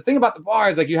 The thing about the bar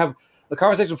is like you have a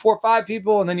conversation with 4 or 5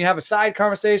 people, and then you have a side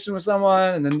conversation with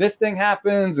someone, and then this thing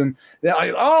happens, and they're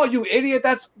like, "Oh, you idiot!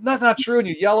 That's not true," and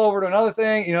you yell over to another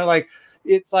thing.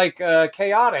 It's like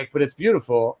chaotic, but it's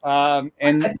beautiful.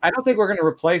 And I don't think we're going to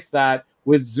replace that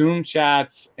with Zoom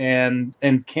chats and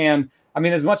can. I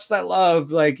mean, as much as I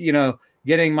love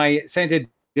getting my Saint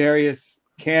Darius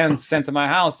cans sent to my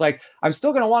house, like I'm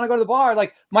still going to want to go to the bar.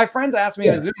 Like my friends asked me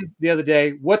in a Zoom the other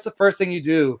day, "What's the first thing you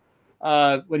do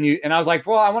when you?" And I was like,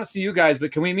 "Well, I want to see you guys,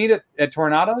 but can we meet at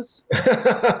Tornado's?"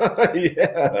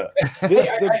 Yeah. I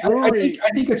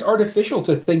think it's artificial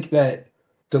to think that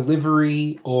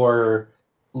delivery or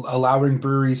allowing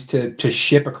breweries to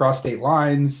ship across state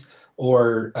lines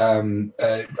or God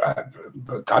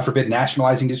forbid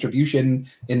nationalizing distribution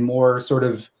in more sort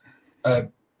of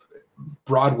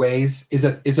broad ways is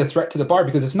a threat to the bar,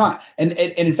 because it's not. And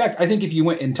in fact, I think if you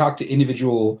went and talked to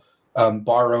individual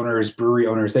bar owners, brewery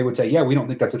owners, they would say, yeah, we don't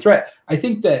think that's a threat. I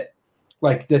think that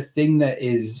like the thing that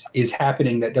is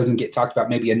happening that doesn't get talked about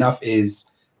maybe enough is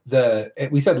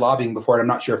we said lobbying before, and I'm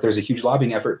not sure if there's a huge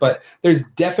lobbying effort, but there's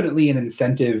definitely an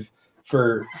incentive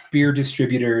for beer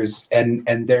distributors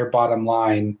and their bottom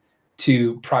line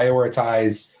to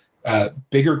prioritize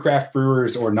bigger craft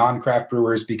brewers or non-craft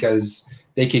brewers because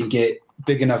they can get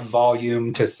big enough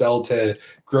volume to sell to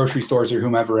grocery stores or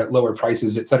whomever at lower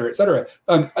prices, et cetera, et cetera.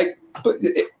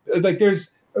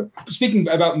 There's speaking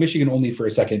about Michigan only for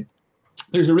a second,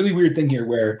 there's a really weird thing here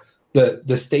where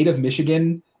the state of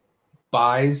Michigan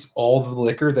buys all the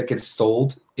liquor that gets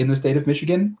sold in the state of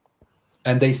Michigan,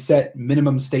 and they set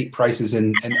minimum state prices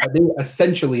and they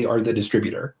essentially are the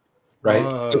distributor. Right.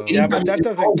 So but that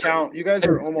doesn't count. You guys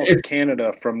are almost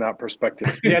Canada from that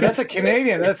perspective. Yeah, that's a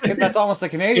Canadian. That's almost the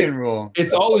Canadian rule.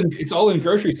 It's all in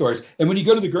grocery stores. And when you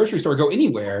go to the grocery store, go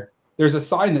anywhere, there's a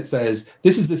sign that says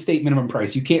this is the state minimum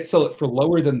price. You can't sell it for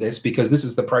lower than this because this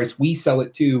is the price we sell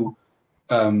it to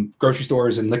grocery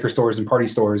stores and liquor stores and party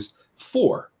stores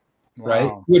for. Wow.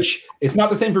 Right. Which it's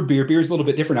not the same for beer. Beer is a little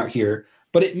bit different out here,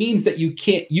 but it means that you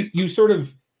can't you sort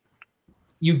of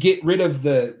you get rid of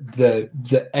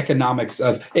the economics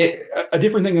of it. A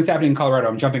different thing that's happening in Colorado,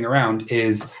 I'm jumping around,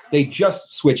 is they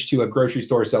just switched to a grocery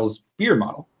store sells beer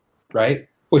model, right?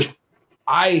 Which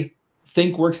I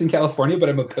think works in California, but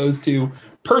I'm opposed to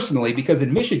personally because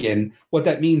in Michigan, what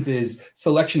that means is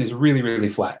selection is really, really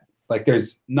flat. Like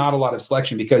there's not a lot of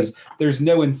selection because there's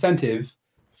no incentive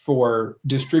for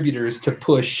distributors to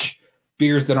push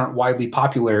beers that aren't widely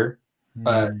popular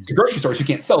to grocery stores who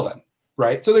can't sell them.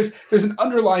 Right. So there's an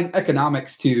underlying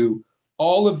economics to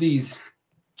all of these,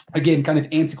 again, kind of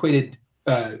antiquated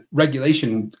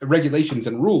regulations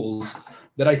and rules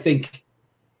that I think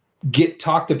get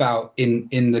talked about in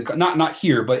the not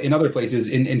here, but in other places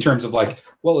in terms of like,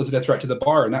 well, is it a threat to the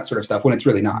bar and that sort of stuff when it's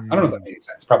really not. I don't know if that made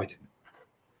sense. Probably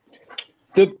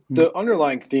didn't. The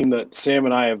underlying theme that Sam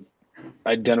and I have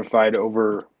identified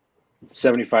over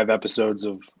 75 episodes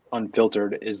of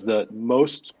Unfiltered is that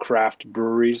most craft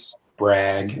breweries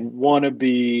want to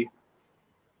be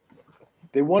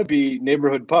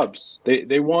neighborhood pubs.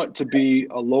 They want to be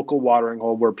a local watering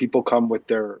hole where people come with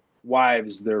their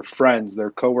wives, their friends,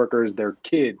 their coworkers, their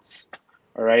kids.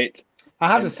 All right. I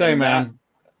have to say, man,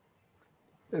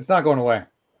 it's not going away.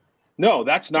 No,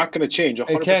 that's not going to change. 100%.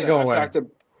 It can't go away. I've talked to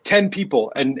 10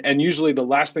 people, and usually the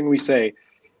last thing we say,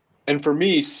 and for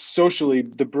me, socially,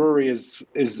 the brewery is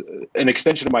an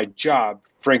extension of my job,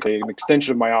 frankly, an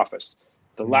extension of my office.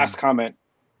 The last comment,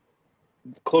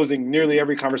 closing nearly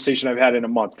every conversation I've had in a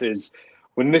month, is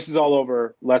when this is all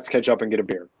over, let's catch up and get a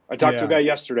beer. I talked to a guy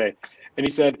yesterday, and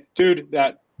he said, dude,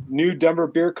 that new Denver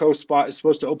Beer Co. spot is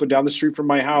supposed to open down the street from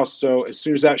my house. So as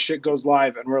soon as that shit goes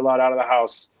live and we're allowed out of the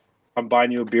house, I'm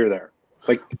buying you a beer there.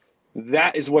 Like,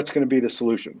 that is what's going to be the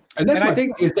solution. And that's I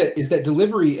think is that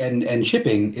delivery and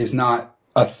shipping is not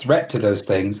a threat to those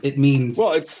things. It means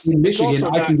it's in Michigan it's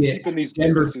I can get these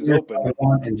Denver businesses beer open. that I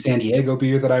want and San Diego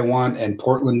beer that I want and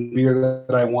Portland beer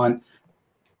that I want.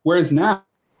 Whereas now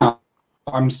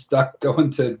I'm stuck going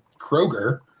to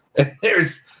Kroger and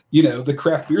there's the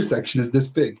craft beer section is this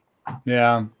big.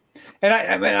 Yeah, and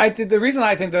I think the reason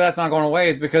I think that's not going away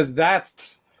is because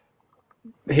that's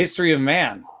the history of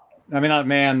man. I mean, not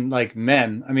man like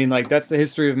men. I mean, like that's the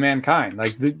history of mankind.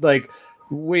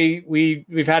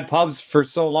 We've had pubs for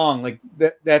so long. Like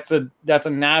that's a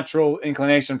natural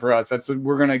inclination for us.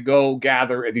 We're gonna go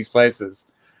gather at these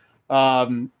places.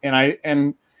 And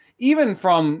even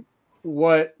from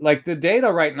what like the data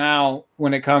right now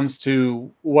when it comes to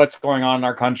what's going on in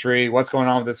our country, what's going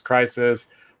on with this crisis.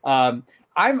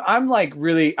 I'm like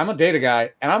really, I'm a data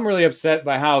guy and I'm really upset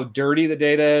by how dirty the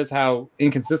data is, how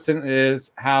inconsistent it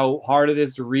is, how hard it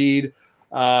is to read.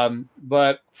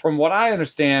 But from what I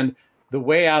understand, the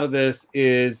way out of this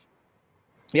is,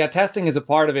 testing is a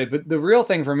part of it. But the real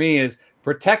thing for me is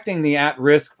protecting the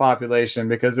at-risk population,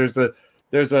 because there's a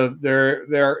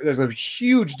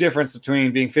huge difference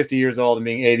between being 50 years old and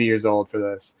being 80 years old for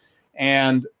this.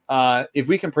 And if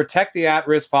we can protect the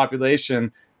at-risk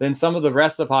population, then some of the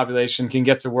rest of the population can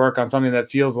get to work on something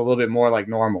that feels a little bit more like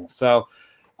normal. So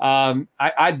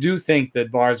I do think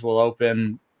that bars will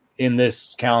open in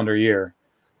this calendar year.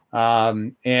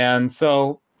 And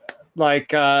so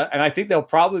and I think they'll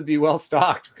probably be well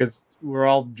stocked because we're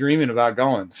all dreaming about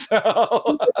going.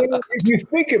 So if you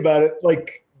think about it,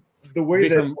 like the way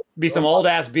be some old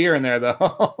ass beer in there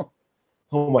though.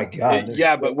 Oh my God.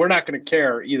 Yeah, but we're not going to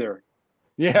care either.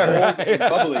 Yeah, right.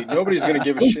 Bubbly. Nobody's going to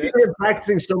give a shit. We've been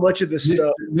practicing so much of this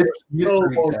stuff so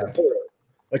long before.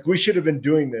 Like we should have been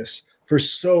doing this for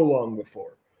so long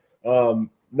before.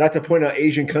 Not to point out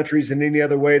Asian countries in any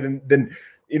other way than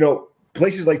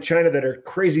places like China that are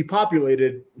crazy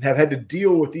populated have had to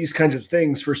deal with these kinds of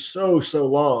things for so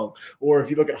long. Or if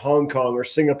you look at Hong Kong or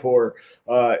Singapore,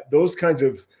 those kinds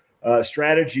of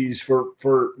strategies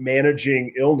for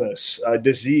managing illness,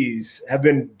 disease have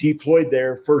been deployed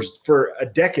there for a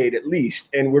decade at least.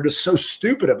 And we're just so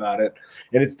stupid about it.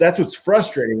 And that's what's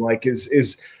frustrating. Like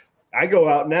is I go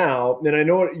out now and I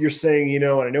know what you're saying, and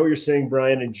I know what you're saying,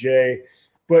 Brian and Jay,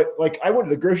 but like I went to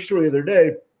the grocery store the other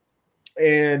day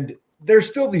and there's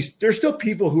still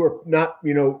people who are not,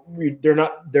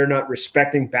 they're not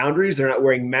respecting boundaries. They're not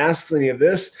wearing masks, any of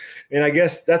this. And I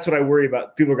guess that's what I worry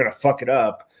about. People are going to fuck it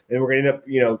up. And we're going to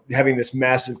end up, having this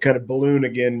massive kind of balloon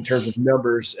again in terms of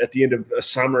numbers at the end of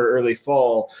summer, early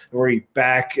fall, and we're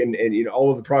back and all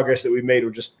of the progress that we've made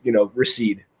will just,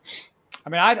 recede. I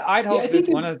mean, I'd hope that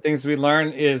one of the things we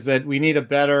learn is that we need a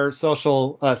better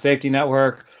social safety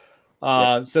network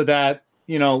so that,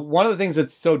 one of the things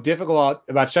that's so difficult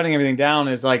about shutting everything down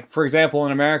is like, for example,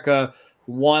 in America,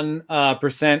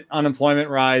 1% unemployment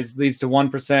rise leads to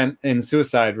 1% in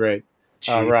suicide rate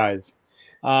rise.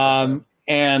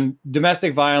 And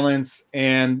domestic violence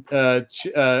and sort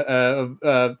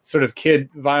of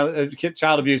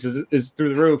child abuse is through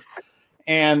the roof.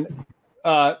 And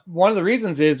one of the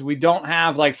reasons is we don't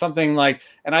have like something like,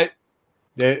 we're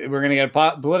going to get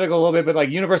political a little bit, but like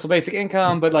universal basic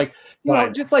income, but like,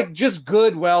 just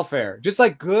good welfare,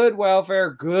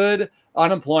 good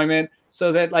unemployment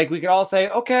so that like we could all say,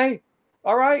 okay,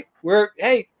 all right,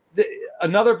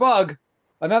 another bug,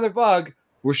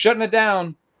 we're shutting it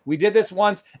down. We did this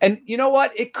once. And you know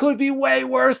what? It could be way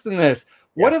worse than this.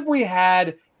 Yeah. What if we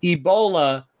had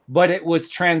Ebola, but it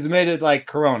was transmitted like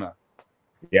Corona?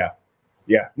 Yeah.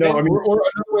 Yeah. No, or another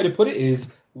way to put it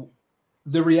is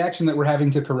the reaction that we're having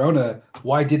to Corona.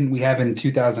 Why didn't we have in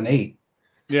 2008?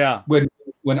 Yeah. When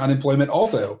unemployment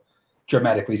also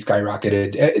dramatically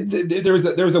skyrocketed.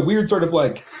 There was a weird sort of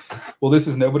like, well, this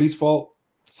is nobody's fault,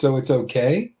 so it's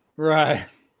okay. Right.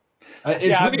 The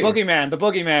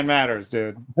boogeyman matters,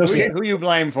 dude. Who you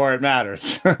blame for it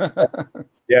matters.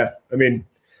 Yeah, I mean,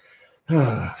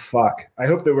 fuck. I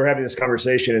hope that we're having this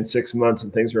conversation in 6 months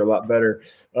and things are a lot better.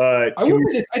 I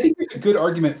think there's a good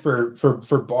argument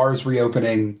for bars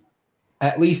reopening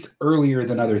at least earlier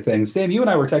than other things. Sam, you and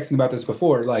I were texting about this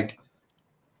before. Like,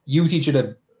 you teach at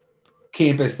a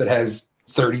campus that has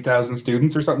 30,000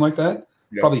 students or something like that.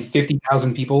 Yeah. Probably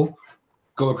 50,000 people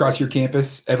go across your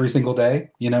campus every single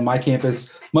day. My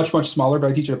campus, much, much smaller,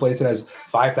 but I teach at a place that has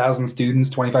 5,000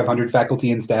 students, 2,500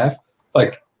 faculty and staff.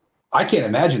 Like, I can't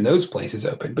imagine those places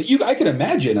open, but I can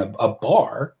imagine a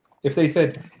bar if they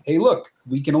said, hey, look,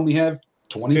 we can only have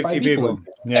 25 people.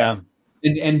 Yeah.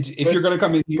 And if you're going to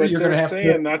come in here, you're going to have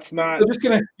to. That's not. You're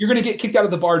going to get kicked out of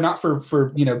the bar, not for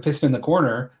pissing in the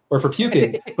corner or for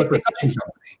puking, but for touching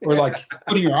somebody or like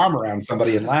putting your arm around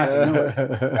somebody and laughing.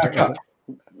 Back up.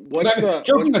 What's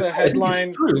the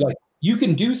headline? True. Like, you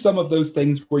can do some of those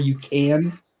things where you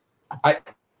can.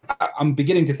 I'm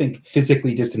beginning to think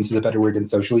physically distance is a better word than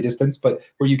socially distance, but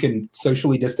where you can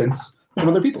socially distance from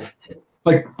other people.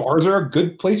 Like, bars are a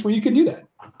good place where you can do that.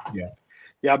 Yeah.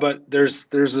 Yeah, but there's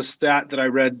a stat that I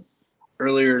read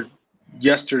earlier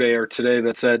yesterday or today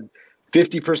that said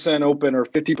 50% open or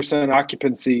 50%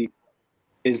 occupancy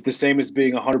is the same as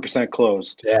being 100%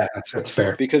 closed. Yeah, that's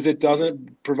fair. Because it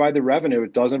doesn't provide the revenue.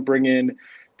 It doesn't bring in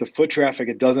the foot traffic.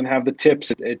 It doesn't have the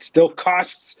tips. It still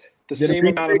costs the same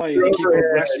amount of money to keep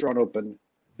a restaurant open.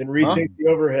 Then rethink the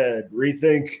overhead.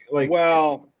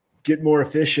 Get more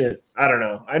efficient. I don't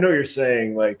know. I know you're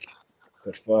saying like,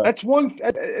 but fuck.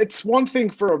 It's one thing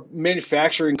for a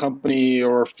manufacturing company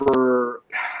or for,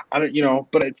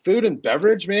 but at food and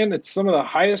beverage, man, it's some of the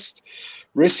highest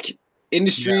risk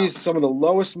industries, some of the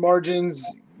lowest margins.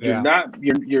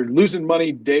 You're losing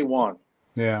money day one.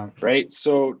 Yeah. Right.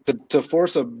 So to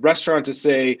force a restaurant to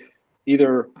say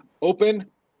either open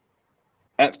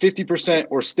at 50%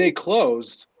 or stay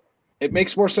closed, it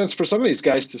makes more sense for some of these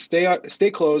guys to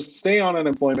stay closed, stay on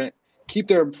unemployment, keep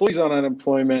their employees on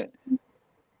unemployment,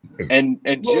 and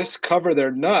just cover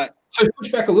their nut. So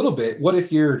push back a little bit. What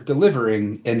if you're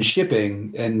delivering and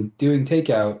shipping and doing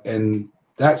takeout and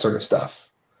that sort of stuff?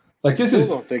 Like, I still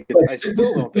don't think it's enough.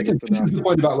 This is the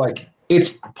point about, like,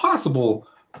 it's possible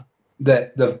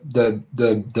that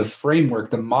the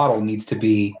framework, the model needs to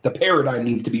be, the paradigm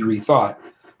needs to be rethought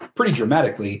pretty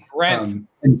dramatically. Rent.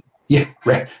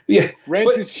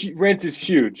 Rent is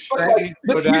huge.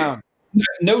 Go down.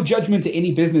 No judgment to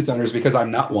any business owners because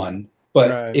I'm not one.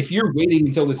 But if you're waiting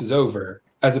until this is over,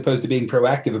 as opposed to being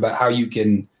proactive about how you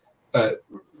can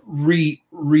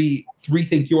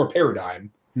rethink your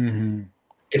paradigm,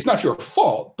 it's not your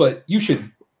fault, but you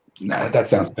should. Nah, that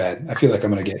sounds bad. I feel like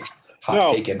I'm going to get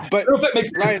taken. But I don't know if that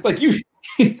makes sense. Like you.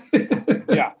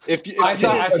 Yeah. If I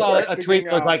saw a tweet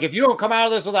that was like, if you don't come out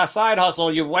of this with a side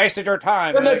hustle, you've wasted your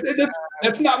time.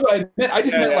 That's not what I meant. I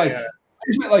just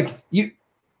meant like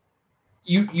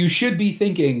you should be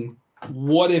thinking,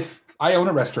 what if I own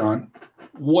a restaurant?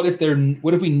 What if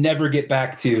we never get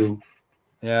back to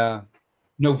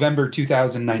November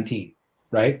 2019,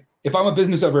 right? If I'm a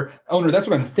business owner, that's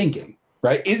what I'm thinking,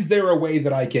 right? Is there a way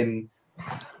that I can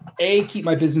A, keep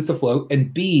my business afloat,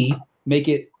 and B, make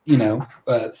it,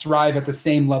 thrive at the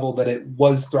same level that it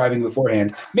was thriving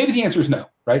beforehand? Maybe the answer is no,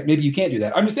 right? Maybe you can't do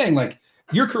that. I'm just saying, like,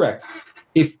 you're correct.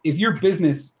 If your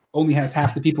business only has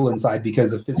half the people inside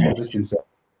because of physical distancing,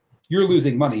 you're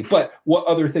losing money. But what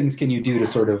other things can you do to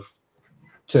sort of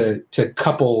to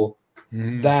couple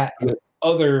that with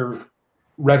other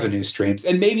revenue streams?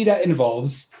 And maybe that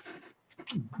involves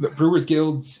Brewers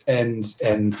Guilds and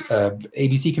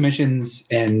ABC commissions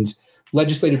and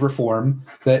legislative reform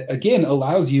that, again,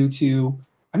 allows you to,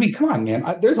 I mean, come on, man.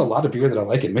 There's a lot of beer that I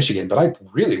like in Michigan, but I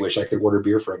really wish I could order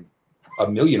beer from a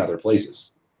million other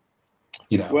places.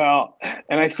 Well,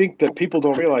 and I think that people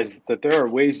don't realize that there are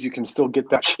ways you can still get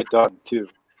that shit done too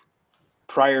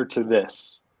prior to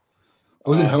this. I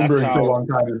was in homebrewing for a long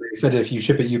time, and they said if you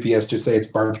ship at UPS, just say it's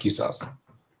barbecue sauce.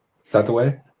 Is that the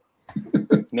way?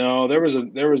 No, there was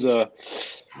a.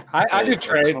 I do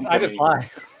trades. I just lie.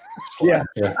 Yeah.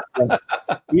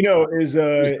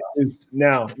 Is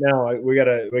now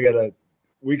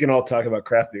we can all talk about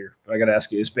craft beer, but I got to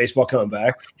ask you: is baseball coming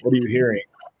back? What are you hearing?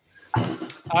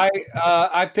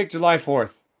 I picked July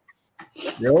 4th.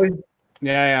 Really?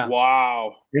 Yeah.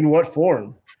 Wow. In what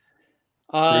form?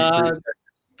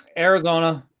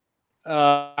 Arizona.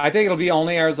 I think it'll be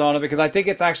only Arizona because I think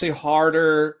it's actually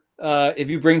harder. If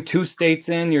you bring two states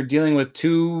in, you're dealing with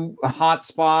two hot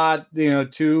spot, you're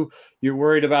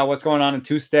worried about what's going on in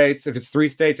two states. If it's three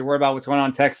states, you're worried about what's going on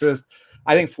in Texas.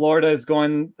 I think Florida is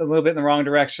going a little bit in the wrong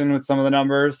direction with some of the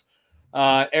numbers.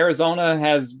 Arizona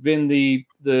has been the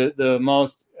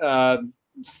most,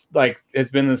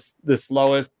 it's been the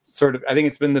slowest sort of, I think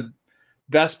it's been the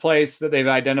best place that they've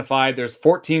identified. There's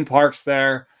 14 parks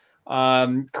there.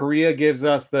 Korea gives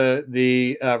us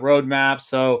the roadmap.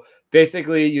 So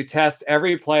basically you test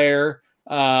every player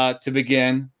to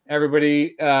begin.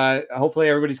 Everybody, hopefully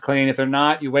everybody's clean. If they're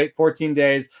not, you wait 14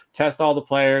 days, test all the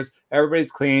players.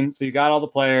 Everybody's clean. So you got all the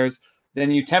players.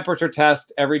 Then you temperature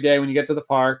test every day when you get to the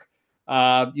park.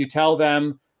 You tell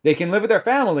them they can live with their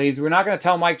families. We're not going to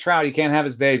tell Mike Trout he can't have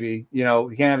his baby. He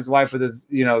can't have his wife with his,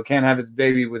 can't have his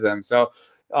baby with them. So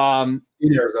in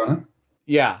Arizona.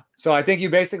 Yeah. So I think you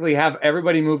basically have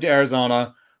everybody move to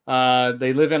Arizona.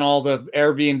 They live in all the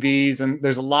Airbnbs, and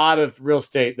there's a lot of real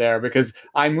estate there because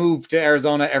I move to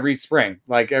Arizona every spring.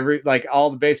 Like all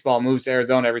the baseball moves to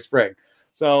Arizona every spring.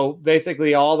 So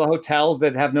basically, all the hotels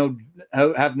that have no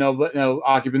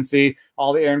occupancy,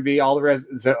 all the Airbnb, all the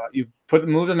residents, you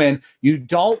move them in. You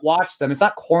don't watch them. It's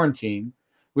not quarantine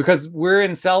because we're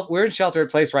in shelter in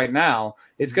place right now.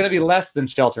 It's going to be less than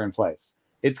shelter in place.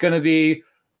 It's going to be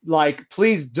like,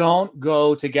 please don't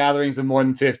go to gatherings of more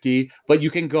than 50, but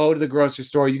you can go to the grocery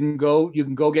store. You can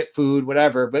go get food,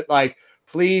 whatever. But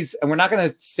please, and we're not going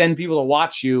to send people to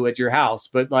watch you at your house,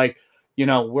 but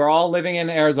we're all living in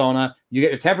Arizona. You get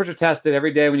your temperature tested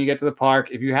every day when you get to the park.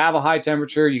 If you have a high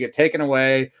temperature, you get taken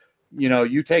away.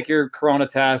 You take your Corona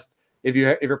test. If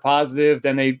you're positive,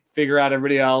 then they figure out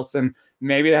everybody else, and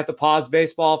maybe they have to pause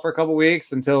baseball for a couple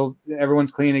weeks until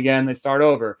everyone's clean again. They start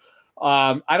over.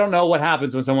 I don't know what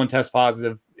happens when someone tests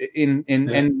positive.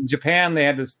 In Japan, they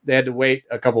had to wait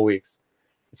a couple weeks.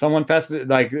 Someone tested,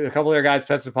 a couple of their guys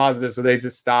tested positive, so they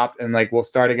just stopped and we'll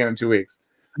start again in 2 weeks.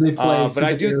 They play, but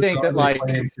I do think that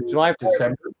July 4th,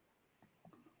 December.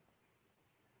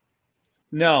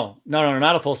 No,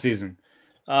 not a full season.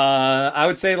 I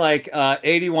would say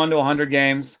 81 to 100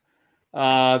 games,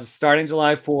 starting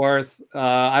July 4th.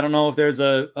 I don't know if there's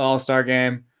a All-Star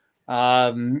game.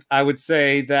 I would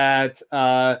say that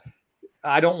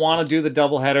I don't want to do the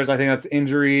double headers. I think that's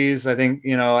injuries. I think,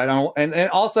 I don't. And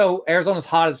also Arizona's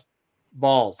hot as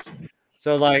balls.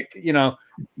 So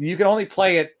you can only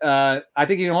play it. I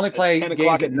think you can only play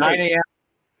games at 9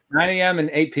 a.m. and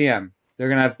 8 p.m. They're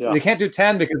going to have, they can't do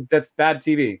 10 because that's bad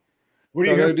TV.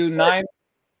 So they'll do 9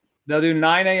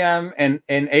 a.m. and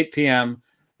 8 p.m.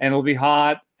 and it'll be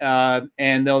hot. And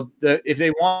if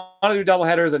they want to do double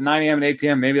headers at 9 a.m. and 8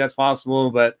 p.m., maybe that's possible.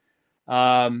 But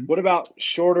What about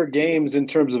shorter games in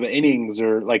terms of innings,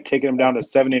 or like taking them down to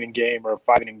 7-inning game or a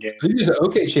 5-inning game? I think there's an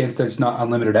okay chance that it's not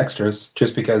unlimited extras,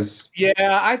 just because.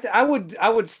 Yeah, I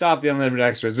would stop the unlimited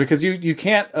extras because you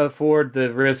can't afford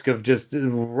the risk of just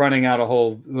running out a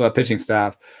whole pitching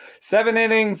staff. 7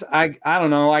 innings, I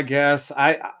don't know. I guess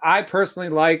I personally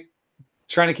like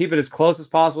trying to keep it as close as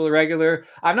possible to regular.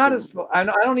 I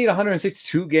don't need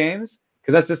 162 games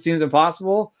because that just seems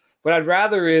impossible. But I'd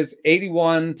rather is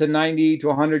 81 to 90 to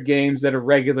 100 games that are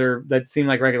regular, that seem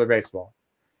like regular baseball.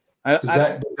 Does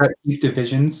that keep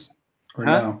divisions or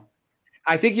no?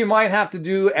 I think you might have to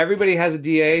do. Everybody has a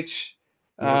DH.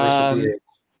 DH. You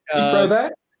pro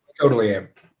that? I totally am.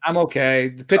 I'm okay.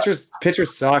 The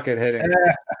pitchers suck at hitting.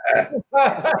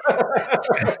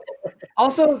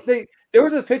 Also, there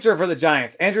was a pitcher for the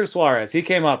Giants, Andrew Suarez. He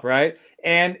came up, right?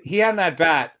 And he had an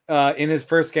at-bat in his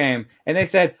first game. And they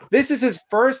said, this is his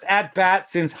first at-bat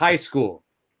since high school.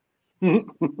 And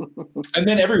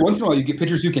then every once in a while, you get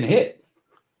pitchers who can hit.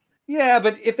 Yeah,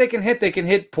 but if they can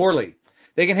hit poorly.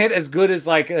 They can hit as good as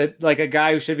like a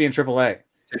guy who should be in AAA.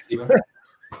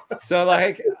 So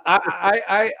like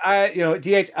I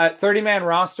DH 30-man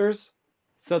rosters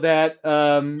so that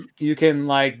you can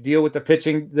like deal with the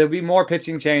pitching. There'll be more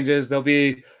pitching changes. There'll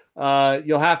be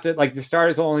you'll have to, like, the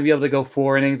starters will only be able to go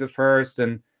 4 innings at first,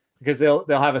 and because they'll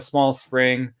have a small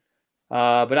spring.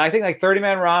 But I think like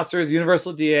 30-man rosters,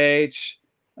 universal DH,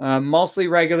 mostly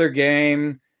regular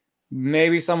game.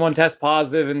 Maybe someone tests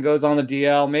positive and goes on the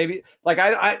DL. Maybe like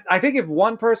I think if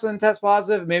one person tests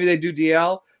positive, maybe they do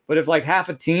DL. But if like half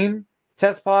a team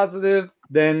tests positive,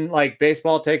 then like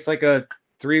baseball takes like a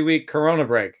 3-week Corona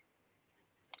break.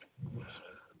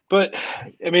 But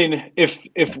I mean,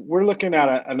 if we're looking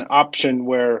at an option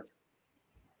where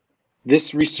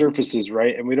this resurfaces,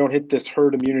 right, and we don't hit this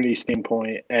herd immunity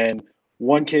standpoint, and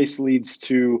one case leads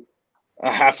to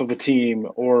a half of a team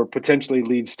or potentially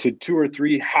leads to 2 or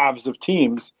 3 halves of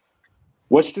teams,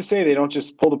 what's to say they don't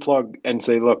just pull the plug and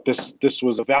say, look, this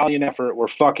was a valiant effort, we're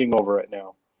fucking over it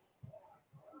now?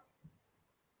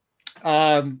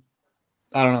 I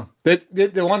don't know.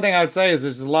 The one thing I would say is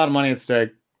there's a lot of money at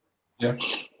stake. Yeah.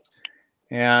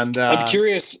 And I'm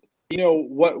curious,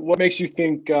 what makes you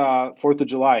think 4th of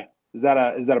July? Is that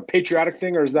a patriotic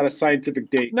thing, or is that a scientific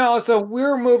date? No, so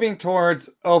we're moving towards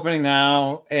opening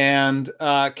now, and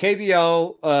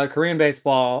KBO Korean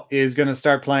baseball is going to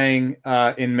start playing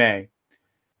in May.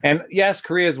 And yes,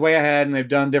 Korea is way ahead, and they've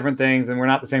done different things, and we're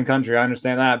not the same country. I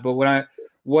understand that, but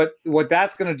what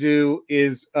that's going to do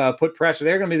is put pressure.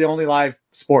 They're going to be the only live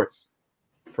sports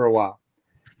for a while,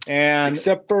 and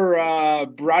except for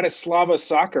Bratislava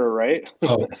soccer, right?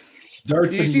 Oh.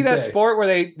 Do you see that sport where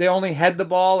they only head the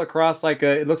ball across like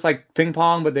it looks like ping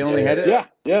pong, but they only head it?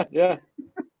 Yeah.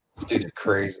 These dudes are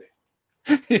crazy.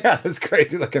 Yeah, it's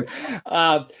crazy looking.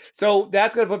 So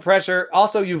that's going to put pressure.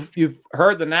 Also, you've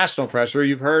heard the national pressure.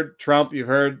 You've heard Trump. You've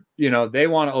heard, they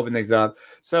want to open things up.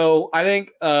 So I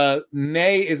think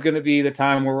May is going to be the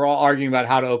time where we're all arguing about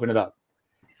how to open it up.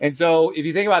 And so if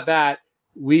you think about that,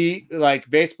 we like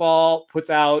baseball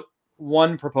puts out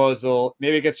one proposal,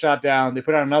 maybe it gets shot down. They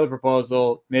put out another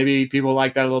proposal. Maybe people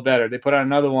like that a little better. They put out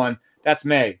another one. That's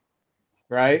May,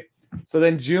 right? So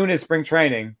then June is spring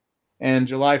training, and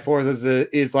July 4th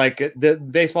is like the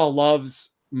baseball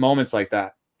loves moments like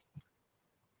that.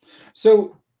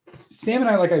 So Sam and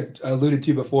I, like I alluded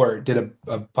to before, did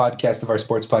a podcast of our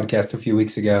sports podcast a few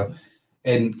weeks ago,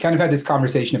 and kind of had this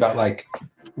conversation about like,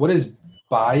 what does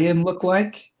buy-in look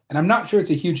like? And I'm not sure it's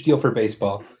a huge deal for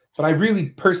baseball, but I really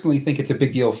personally think it's a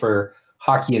big deal for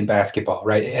hockey and basketball,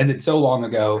 right? It ended so long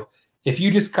ago. If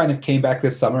you just kind of came back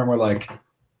this summer and we're like,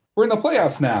 we're in the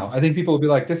playoffs now, I think people would be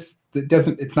like, it's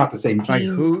not the same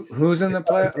teams. Like who's in the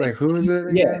playoffs? Like who is it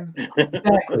again? Yeah,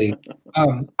 exactly.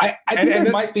 I think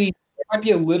there might be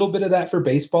a little bit of that for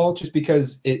baseball, just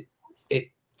because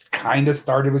it's kind of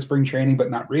started with spring training, but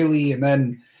not really. And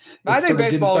then I think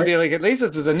baseball would be like, at least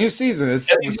this is a new season. It's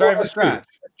starting from scratch.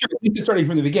 It's starting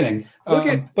from the beginning. Look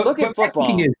at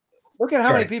football. Look at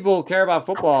how many people care about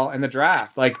football and the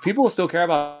draft. Like, people still care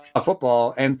about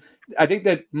football, and I think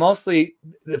that mostly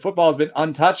the football has been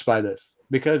untouched by this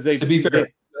because they. To be fair,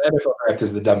 the NFL draft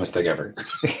is the dumbest thing ever.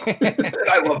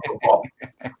 I love football.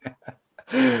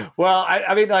 Well,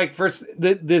 I mean, like, first,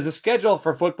 there's a schedule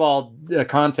for football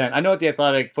content. I know what The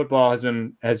Athletic football has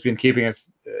been keeping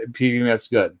us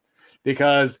good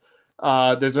because.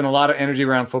 There's been a lot of energy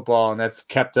around football, and that's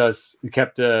kept a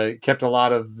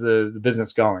lot of the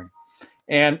business going.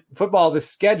 And football, the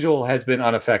schedule has been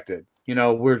unaffected.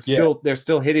 They're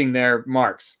still hitting their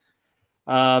marks.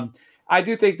 I I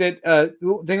do think that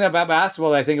the thing about basketball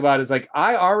that I think about is like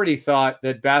I already thought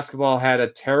that basketball had a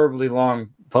terribly long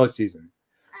postseason.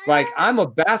 Like I'm a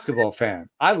basketball fan.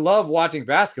 I love watching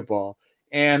basketball.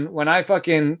 And when I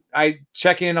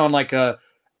check in on like an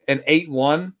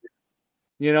 8-1,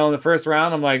 in the first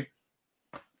round, I'm like,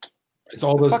 it's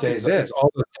all those days. It's all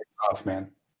those days off,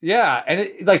 man. Yeah, and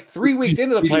like 3 weeks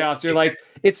into the playoffs, you're like,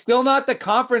 it's still not the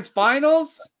conference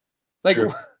finals. Like,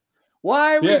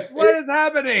 why? What is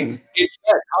happening?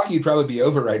 Hockey would probably be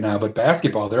over right now, but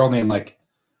basketball, they're only in like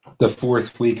the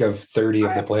 4th week of 30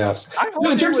 of the playoffs.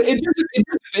 In terms of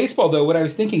baseball, though, what I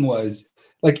was thinking was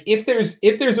like if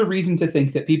there's a reason to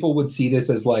think that people would see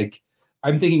this as like,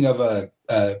 I'm thinking of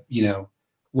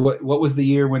what was the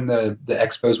year when the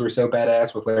Expos were so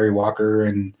badass with Larry Walker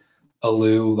and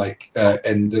Alou,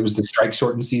 and it was the strike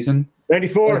shortened season.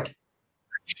 94.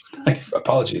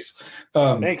 Apologies.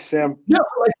 Thanks, Sam. No,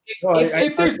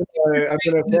 if there's I'm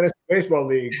in a fantasy baseball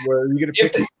league where you get to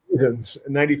pick seasons,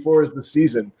 and 94 is the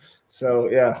season. So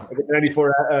yeah, I get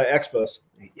 94 Expos.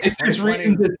 If there's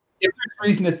reason to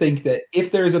think that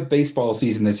if there's a baseball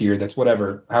season this year, that's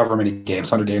however many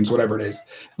games, 100 games, whatever it is,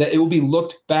 that it will be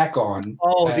looked back on.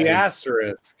 Oh, the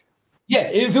asterisk. Yeah,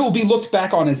 if it will be looked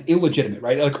back on as illegitimate,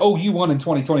 right? Like, oh, you won in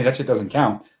 2020, that shit doesn't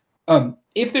count.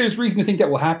 If there's reason to think that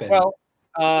will happen, well,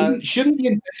 shouldn't the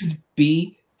incentive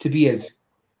be to be as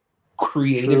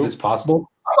creative as possible?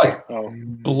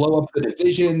 Blow up the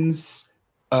divisions.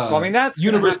 Well, I mean, that's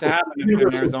universal to happen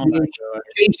in Arizona.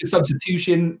 Change the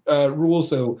substitution rule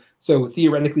so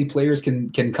theoretically players can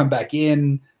come back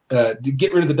in. To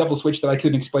get rid of the double switch that I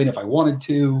couldn't explain if I wanted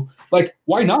to. Like,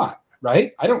 why not?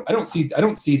 Right? I don't see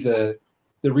the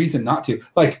reason not to.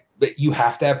 Like, that you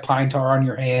have to have pine tar on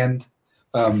your hand.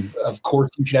 Of course,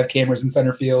 you should have cameras in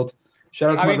center field.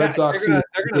 Shout out to my Red Sox. They're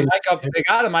gonna mic up. They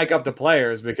got to mic up the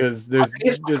players because there's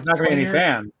not going to be any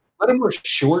fans. Let them wear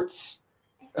shorts.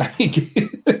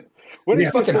 What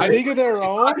is fucking league of their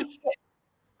own?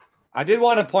 I did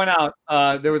want to point out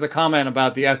there was a comment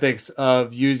about the ethics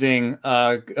of using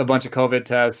a bunch of COVID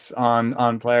tests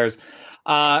on players.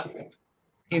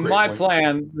 In my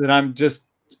plan, that I'm just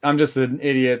an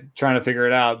idiot trying to figure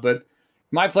it out. But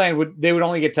my plan they would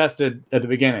only get tested at the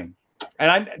beginning,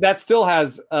 and that still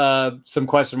has some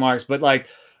question marks. But like,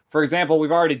 for example,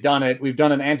 we've already done it. We've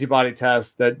done an antibody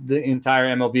test that the entire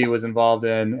MLB was involved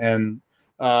in, and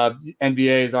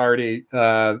NBA has already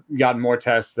gotten more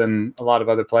tests than a lot of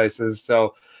other places.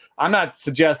 So I'm not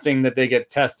suggesting that they get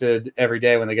tested every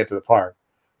day when they get to the park.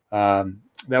 That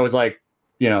was like,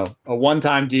 a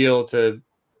one-time deal to,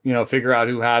 figure out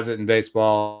who has it in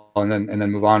baseball and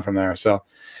then move on from there. So,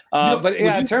 but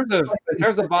yeah, in terms of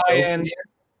buy-in,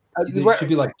 there should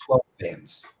be like 12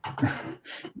 fans.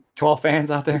 12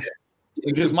 fans out there.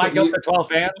 You just mic up the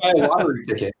 12 fans. Buy a lottery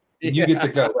ticket. You get to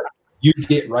go. You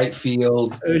get right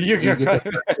field. You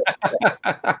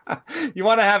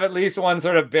want to have at least one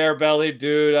sort of bare-bellied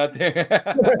dude out there.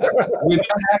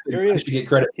 You should get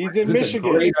credit. He's in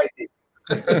Michigan.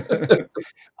 The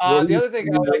other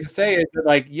thing I would like to say is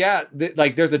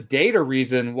that, there's a data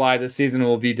reason why the season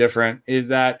will be different. Is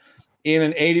that in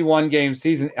an 81-game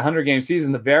season, 100-game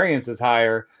season, the variance is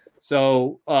higher.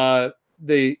 So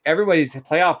everybody's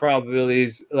playoff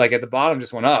probabilities, like at the bottom,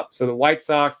 just went up. So the White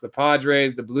Sox, the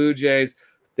Padres, the Blue Jays,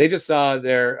 they just saw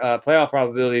their playoff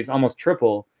probabilities almost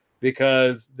triple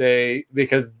because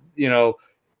over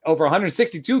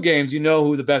 162 games,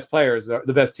 who the best players are,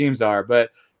 the best teams are. But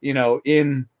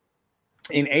in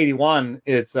 81,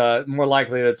 it's more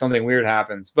likely that something weird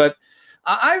happens. But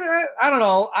I don't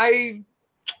know. I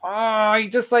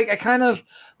just I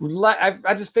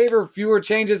just favor fewer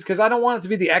changes because I don't want it to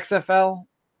be the XFL.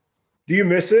 Do you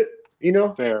miss it?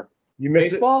 Fair. You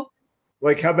miss baseball?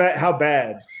 Like how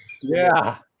bad?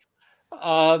 Yeah.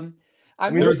 I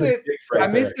miss it. I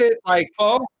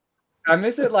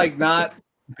miss it like not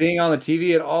being on the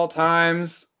TV at all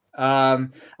times. I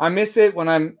miss it when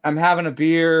I'm having a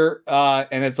beer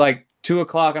and it's like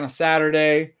 2:00 on a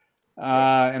Saturday.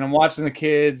 And I'm watching the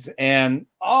kids and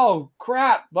oh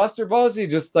crap, Buster Posey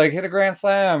just like hit a grand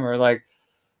slam, or like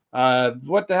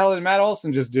what the hell did Matt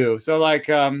Olson just do? So like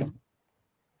I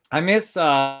miss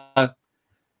there's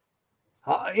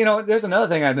another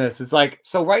thing I miss. It's like,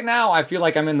 so right now I feel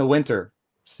like I'm in the winter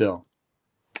still.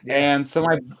 Yeah. And so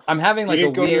I'm having like a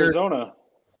weird Arizona.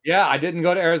 Yeah, I didn't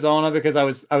go to Arizona because I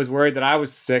was worried that I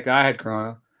was sick. I had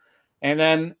corona. And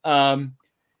then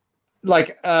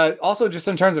also just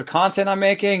in terms of content I'm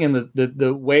making and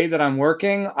the way that I'm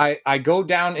working, I go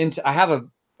down into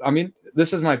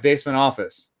this is my basement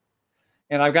office,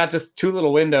 and I've got just two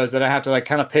little windows that I have to like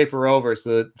kind of paper over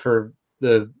so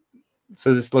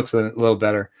this looks a little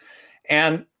better.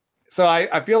 And so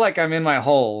I feel like I'm in my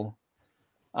hole.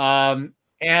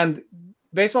 And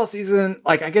baseball season,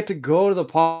 like I get to go to the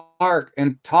park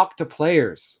and talk to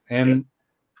players and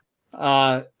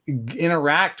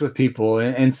interact with people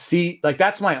and see, like,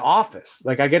 that's my office.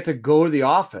 Like I get to go to the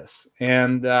office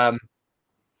and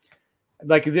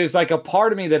like there's like a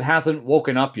part of me that hasn't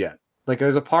woken up yet. Like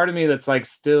there's a part of me that's like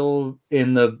still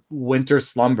in the winter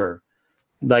slumber,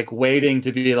 like waiting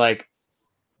to be like,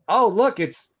 oh, look,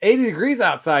 it's 80 degrees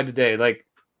outside today. Like,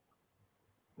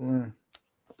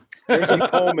 there's a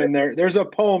poem in there. There's a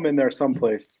poem in there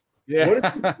someplace.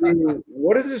 Yeah.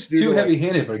 What does this do? Too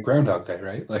heavy-handed, but Groundhog Day,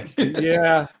 right? Like,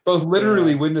 yeah, both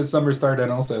literally when does summer start and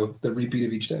also the repeat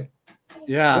of each day.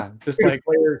 Yeah, just like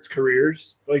players'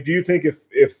 careers. Like, do you think if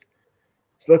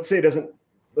let's say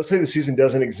the season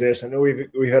doesn't exist? I know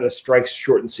we had a strikes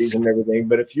shortened season and everything,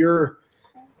 but if you're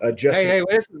Justin, hey,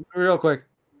 wait, real quick.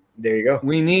 There you go.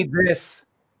 We need this.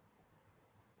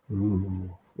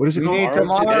 Ooh. What is it we called? Need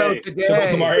tomorrow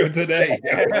today. Tomorrow today.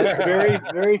 It's very,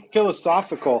 very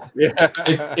philosophical. Yeah.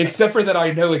 Except for that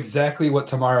I know exactly what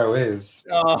tomorrow is.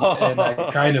 Oh. And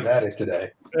I kind of had it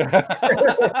today.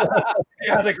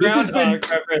 Yeah, the groundhog.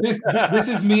 This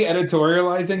is me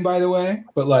editorializing, by the way.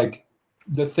 But like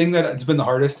the thing that has been the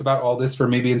hardest about all this for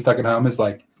me being stuck at home is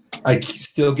like I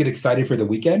still get excited for the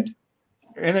weekend.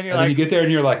 And then you get there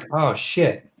and you're like, oh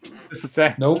shit. This is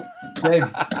sad. Nope.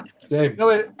 Same.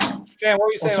 No, Stan, what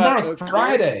were you saying? Tomorrow's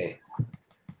Friday.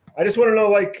 I just want to know,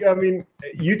 like, I mean,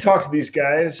 you talk to these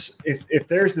guys. If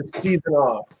there's a season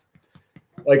off,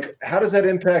 like, how does that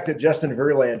impact a Justin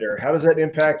Verlander? How does that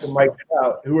impact a Mike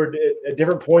Trout, who are at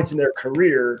different points in their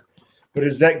career? But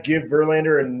does that give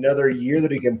Verlander another year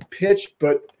that he can pitch?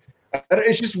 But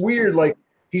it's just weird. Like,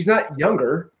 he's not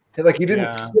younger. Like, he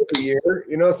didn't skip a year.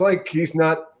 You know, it's like he's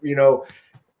not,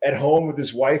 at home with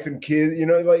his wife and kids.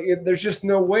 Like, there's just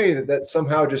no way that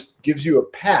somehow just gives you a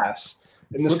pass.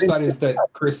 And the flip side is that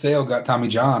Chris Sale got Tommy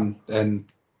John, and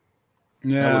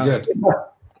we're good.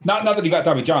 Not that he got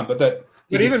Tommy John, but that.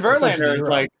 But even Verlander is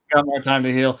like got more time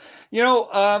to heal.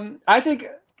 I think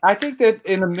that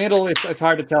in the middle it's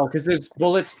hard to tell because there's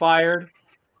bullets fired.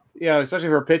 Especially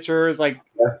for pitchers. Like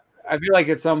I feel like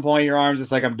at some point your arm's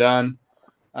just like I'm done.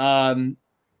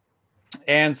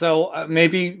 And so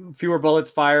maybe fewer bullets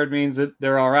fired means that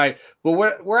they're all right. But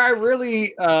where I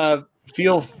really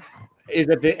feel is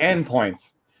at the end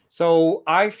points. So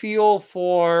I feel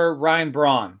for Ryan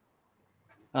Braun.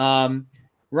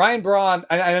 Ryan Braun,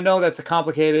 I know that's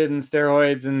complicated and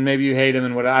steroids and maybe you hate him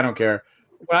and what, I don't care.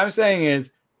 What I'm saying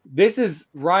is this is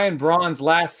Ryan Braun's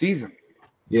last season.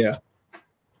 Yeah.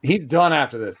 He's done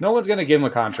after this. No one's going to give him a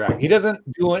contract. He doesn't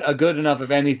do a good enough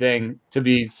of anything to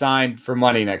be signed for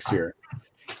money next year.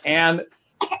 And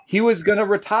he was going to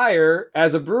retire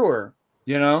as a Brewer,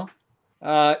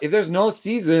 if there's no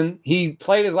season, he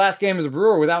played his last game as a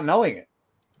Brewer without knowing it.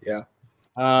 Yeah.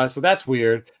 So that's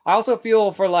weird. I also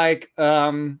feel for like,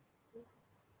 I don't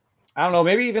know,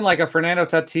 maybe even like a Fernando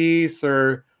Tatis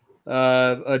or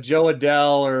a Joe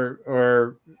Adele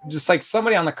or just like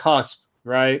somebody on the cusp,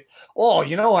 right? Oh,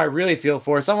 I really feel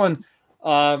for someone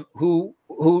who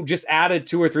just added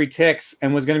 2 or 3 ticks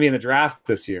and was going to be in the draft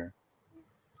this year.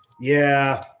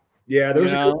 Yeah. There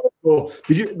was a good article.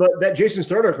 That Jason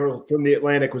Start article from The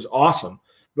Atlantic was awesome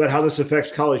about how this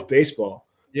affects college baseball.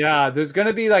 Yeah, there's going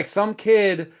to be like some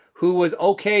kid who was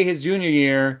okay his junior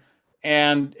year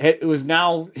and it was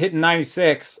now hitting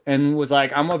 96 and was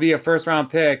like, I'm going to be a first round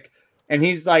pick. And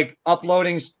he's like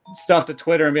uploading stuff to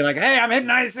Twitter and being like, hey, I'm hitting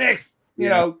 96.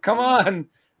 Come on,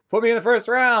 put me in the first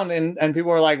round. And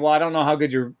people are like, well, I don't know how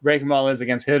good your breaking ball is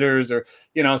against hitters or,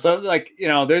 so like,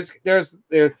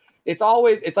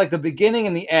 it's like the beginning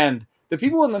and the end. The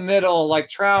people in the middle, like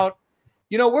Trout,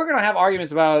 we're going to have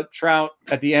arguments about Trout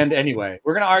at the end anyway.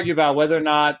 We're going to argue about whether or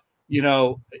not,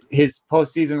 his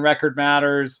postseason record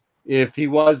matters, if he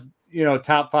was,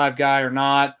 top 5 guy or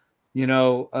not.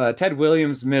 Ted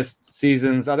Williams missed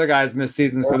seasons. Other guys missed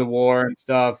seasons for the war and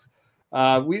stuff.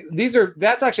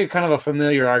 That's actually kind of a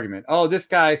familiar argument. Oh, this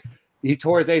guy, he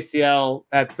tore his ACL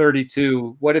at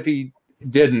 32. What if he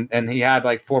didn't and he had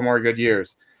like 4 more good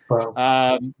years?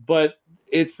 Wow. But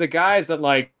it's the guys that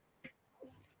like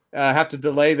have to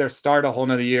delay their start a whole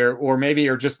nother year or maybe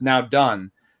are just now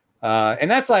done. And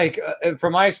that's like,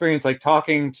 from my experience, like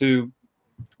talking to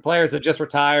players that just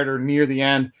retired or near the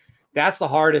end, that's the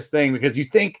hardest thing because you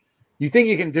think you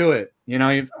can do it.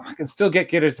 I can still get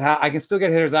hitters out. I can still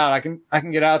get hitters out. I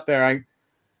can get out there.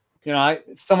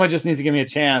 Someone just needs to give me a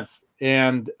chance.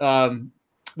 And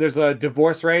there's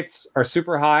divorce rates are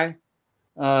super high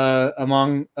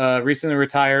among recently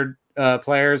retired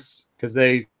players because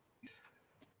they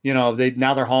now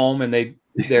they're home and they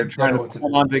they're trying to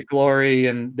hold on to glory,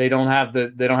 and they don't have the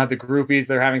groupies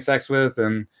they're having sex with,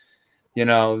 and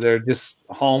they're just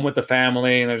home with the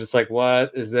family, and they're just like,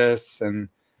 what is this? And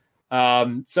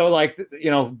so like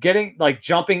getting like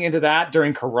jumping into that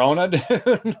during Corona,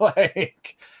 dude,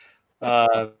 like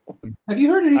have you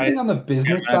heard anything on the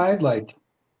business side? Like,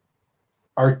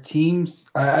 our teams,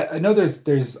 I know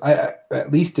there's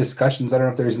at least discussions. I don't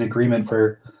know if there's an agreement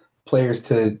for players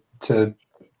to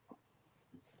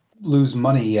lose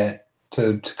money yet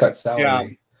to cut salary. Yeah,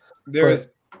 there's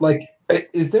like,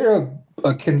 is there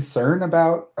a concern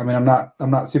about? I mean,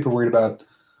 I'm not super worried about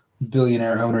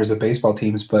billionaire owners of baseball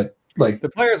teams, but like the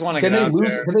players want to can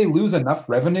they lose enough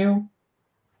revenue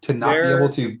to not be able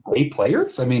to pay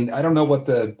players? I mean, I don't know what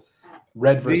the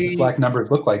red versus black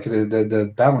numbers look like,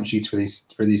 the balance sheets for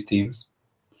these teams.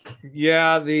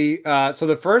 Yeah, so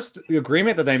the first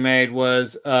agreement that they made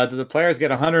was that the players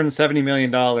get $170 million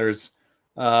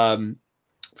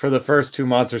for the first 2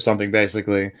 months or something,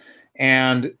 basically.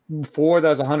 And for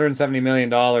those $170 million,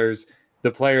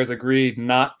 the players agreed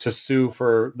not to sue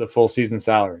for the full season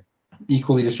salary.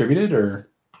 Equally distributed, or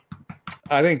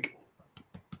I think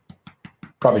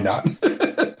probably not.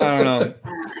 I don't know.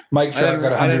 Mike Trout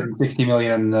got 160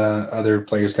 million, and the other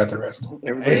players got the rest.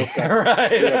 Everybody else got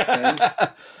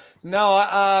right.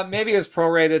 No, maybe it was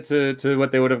prorated to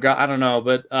what they would have got. I don't know,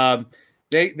 but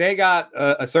they got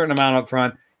a certain amount up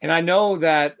front. And I know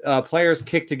that players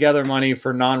kicked together money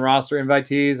for non-roster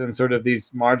invitees and sort of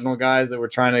these marginal guys that were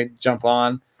trying to jump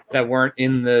on that weren't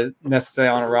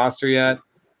necessarily on a roster yet.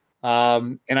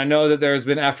 And I know that there's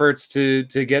been efforts to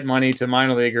get money to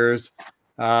minor leaguers.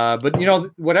 But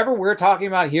whatever we're talking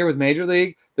about here with Major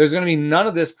League, there's going to be none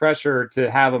of this pressure to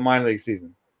have a minor league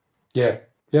season. Yeah.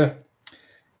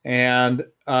 And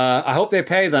I hope they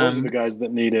pay them. Those are the guys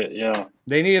that need it. Yeah,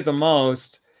 they need it the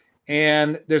most.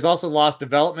 And there's also lost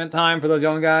development time for those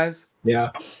young guys.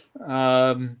 Yeah.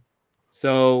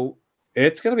 So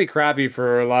it's going to be crappy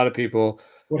for a lot of people.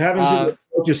 What happens in the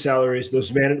coaches' salaries?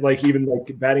 Those even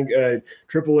batting,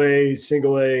 AAA,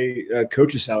 single A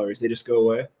coaches' salaries, they just go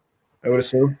away, I would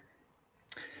assume.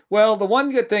 Well, the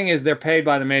one good thing is they're paid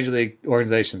by the major league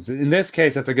organizations. In this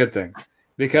case, that's a good thing,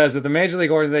 because if the major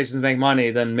league organizations make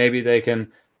money, then maybe they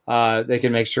can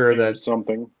make sure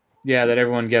that that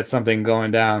everyone gets something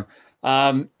going down.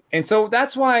 And so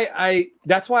that's why I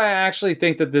actually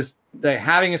think that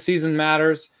having a season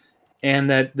matters, and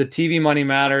that the TV money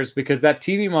matters, because that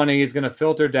TV money is going to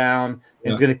filter down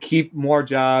and it's going to keep more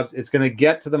jobs. It's going to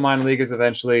get to the minor leaguers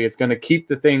eventually. It's going to keep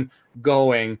the thing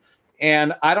going.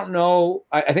 And I don't know.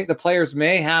 I think the players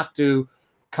may have to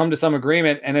come to some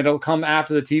agreement, and it'll come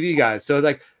after the TV guys. So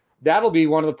like that'll be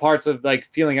one of the parts of like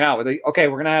feeling it out. Where okay,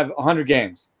 we're going to have 100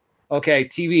 games. Okay,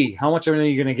 TV, how much are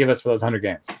you going to give us for those 100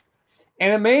 games?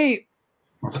 And it may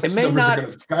not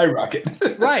going to skyrocket.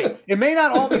 Right. It may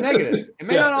not all be negative. It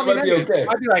may not all be negative. Okay.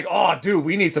 I'd be like, oh, dude,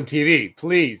 we need some TV.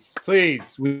 Please. We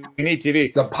need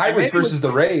TV. The Pirates versus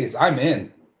the Rays. I'm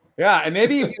in. Yeah. And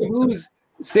maybe if you lose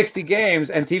 60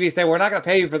 games and TV say, we're not going to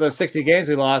pay you for those 60 games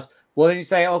we lost. Well, then you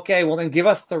say, okay, well, then give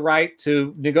us the right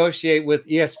to negotiate with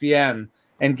ESPN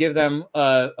and give them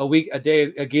a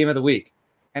game of the week.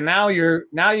 And now you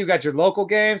got your local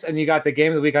games, and you got the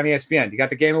game of the week on ESPN. You got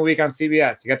the game of the week on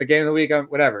CBS. You got the game of the week on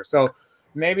whatever. So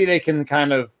maybe they can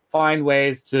kind of find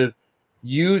ways to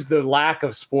use the lack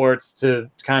of sports to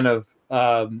kind of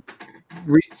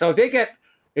so if they get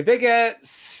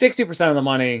 60% of the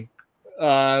money,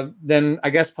 then I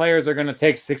guess players are going to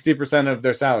take 60% of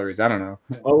their salaries. I don't know.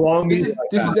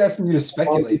 This is asking you to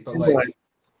speculate, but like,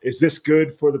 is this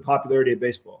good for the popularity of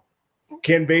baseball?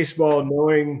 Can baseball,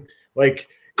 knowing like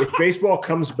if baseball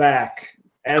comes back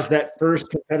as that first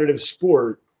competitive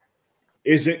sport,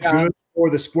 is it good for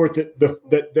the sport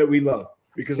that we love?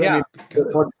 Because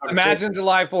imagine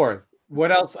July 4th.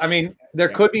 What else? I mean, there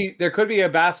could be a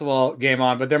basketball game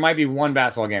on, but there might be one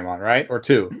basketball game on, right? Or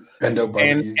two. And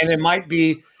it might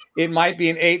be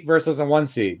an 8 versus a 1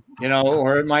 seed,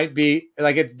 or it might be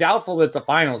like, it's doubtful that it's a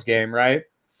finals game, right?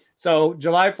 So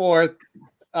July 4th,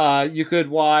 you could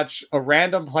watch a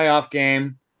random playoff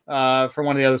game for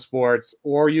one of the other sports,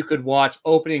 or you could watch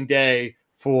opening day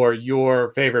for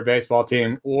your favorite baseball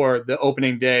team, or the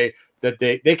opening day that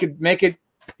they could make it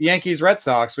Yankees Red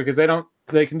Sox, because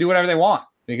they can do whatever they want,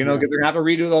 because they're gonna have to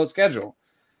redo the whole schedule.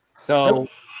 So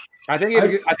I think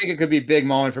it could be a big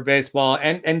moment for baseball,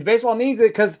 and baseball needs it,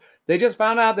 because they just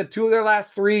found out that 2 of their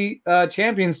last 3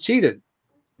 champions cheated.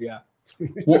 Yeah.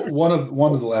 one of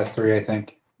the last 3, I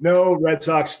think. No, Red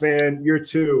Sox fan, you're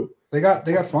 2. They got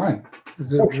fined.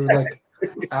 They were like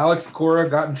Alex Cora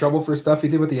got in trouble for stuff he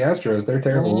did with the Astros. They're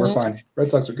terrible. We're fine. Red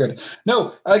Sox are good.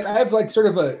 No, like I have like sort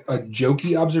of a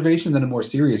jokey observation than a more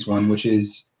serious one, which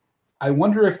is I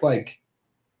wonder if like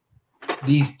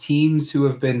these teams who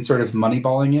have been sort of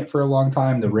moneyballing it for a long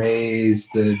time, the Rays,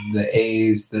 the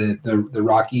A's, the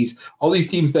Rockies, all these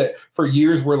teams that for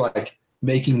years were like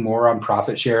making more on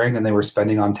profit sharing than they were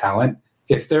spending on talent,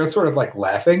 if they're sort of like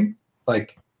laughing,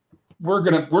 like we're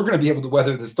gonna be able to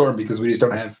weather the storm because we just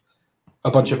don't have a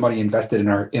bunch of money invested in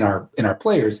our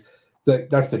players.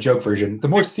 That's the joke version. The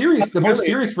more serious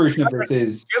version of this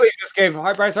is Philly just gave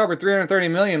Bryce Harper $330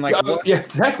 million. Like, yeah,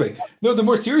 exactly. No, the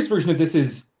more serious version of this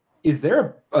is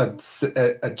there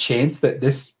a chance that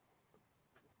this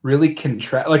really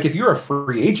contract? Like, if you're a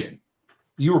free agent,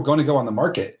 you were going to go on the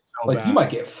market. Like, you might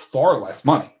get far less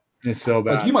money. It's so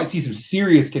bad. Like, you might see some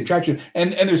serious contraction.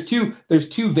 And there's two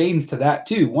veins to that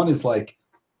too. One is like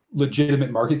legitimate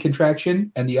market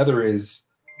contraction, and the other is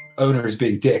owners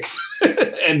being dicks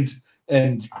and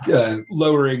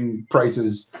lowering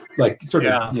prices, like sort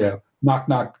of, you know,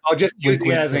 knock. Oh, just using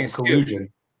it as an excuse. Using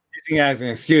it as an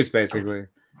excuse, basically.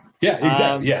 Yeah,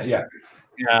 exactly.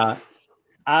 Yeah.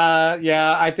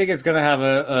 I think it's going to have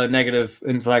a negative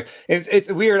inflect.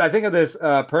 It's weird. I think of this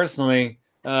personally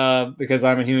because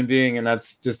I'm a human being, and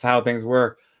that's just how things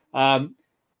work.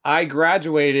 I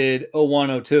graduated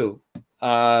 0102,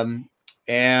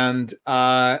 and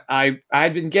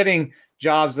I'd been getting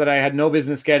jobs that I had no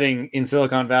business getting in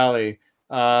Silicon Valley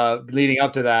leading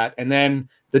up to that, and then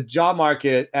the job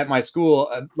market at my school,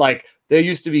 like there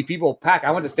used to be people pack.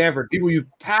 I went to Stanford. People you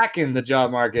pack in the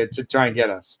job market to try and get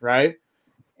us right.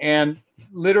 And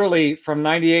literally from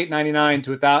 98, 99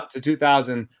 to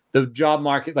 2000, the job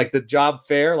market, like the job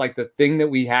fair, like the thing that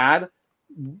we had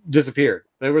disappeared.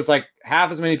 There was like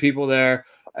half as many people there.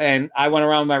 And I went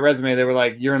around with my resume. They were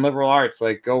like, you're in liberal arts,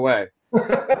 like go away.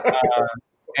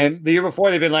 And the year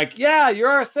before they've been like, yeah,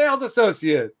 you're a sales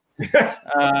associate.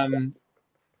 And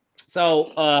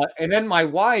then my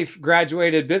wife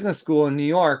graduated business school in New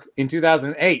York in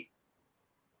 2008.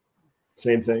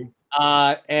 Same thing.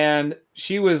 And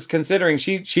she was considering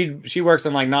she works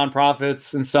in like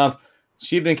nonprofits and stuff.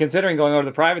 She'd been considering going over to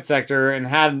the private sector and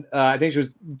had I think she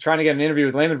was trying to get an interview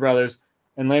with Lehman Brothers,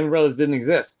 and Lehman Brothers didn't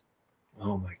exist.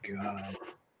 Oh my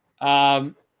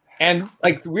God. And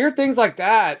like weird things like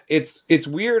that. It's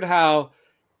weird how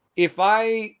if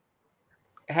I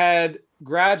had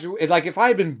graduated, like if I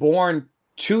had been born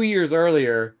 2 years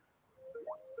earlier,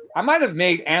 I might have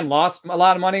made and lost a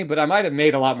lot of money, but I might have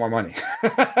made a lot more money.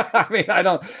 I mean,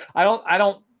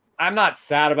 I'm not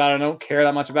sad about it. I don't care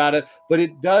that much about it, but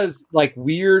it does, like,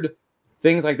 weird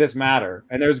things like this matter.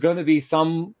 And there's going to be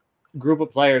some group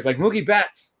of players like Mookie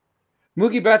Betts.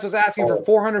 Mookie Betts was asking for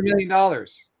 $400 million.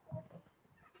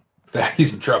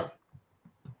 He's in trouble.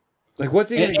 Like,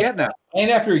 what's he going to get now? And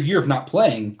after a year of not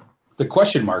playing, the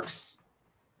question marks,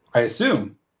 I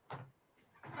assume.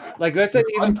 Like, let's say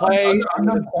even play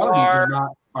are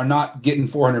not getting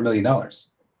 $400 million.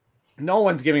 No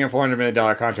one's giving a $400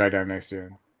 million contract down next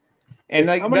year. And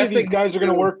like, how many of these guys are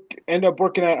going to end up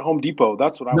working at Home Depot?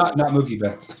 That's what not Mookie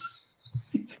Betts.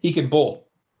 He can bowl.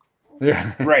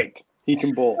 Yeah, right. He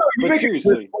can bowl. No, but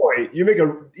seriously, you make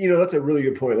that's a really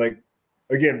good point. Like,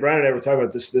 again, Brian and I were talking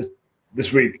about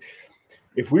this week.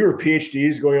 If we were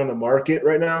PhDs going on the market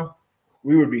right now,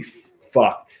 we would be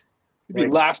fucked. You'd be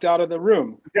laughed out of the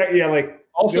room. Yeah. Like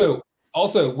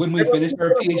also, when we finished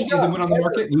our PhDs and went on the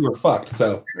market, we were fucked.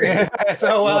 So,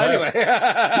 anyway,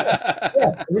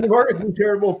 the market's been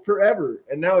terrible forever,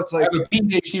 and now it's like I have a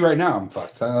PhD right now. I'm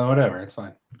fucked. Whatever, it's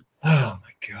fine. Oh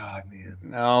my God, man.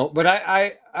 No, but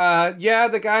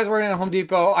the guys working at Home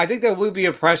Depot, I think there will be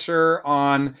a pressure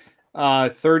on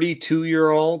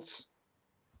 32-year-olds,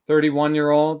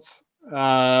 31-year-olds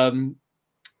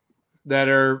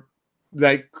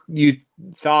that you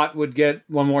thought would get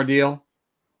one more deal.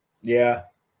 Yeah.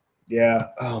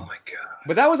 Oh my God.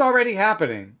 But that was already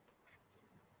happening.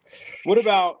 What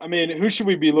about, who should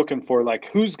we be looking for? Like,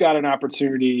 who's got an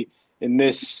opportunity in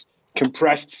this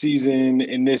compressed season,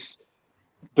 in this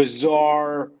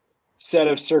bizarre set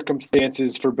of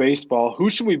circumstances for baseball? Who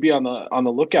should we be on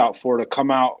the lookout for to come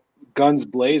out guns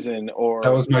blazing? Or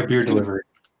that was my beer delivery.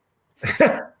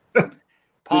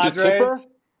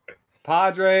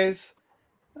 Padres,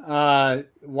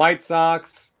 White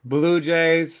Sox, Blue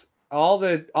Jays, all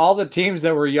the teams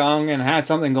that were young and had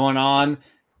something going on,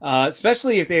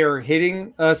 especially if they were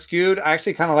hitting skewed. I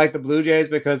actually kind of like the Blue Jays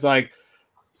because, like,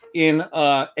 in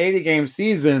 80-game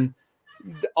season,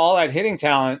 all that hitting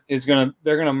talent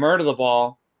they're gonna murder the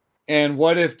ball. And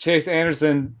what if Chase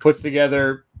Anderson puts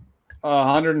together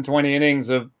 120 innings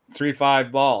of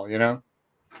 3-5 ball? You know,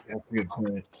 That's a good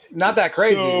point. Not that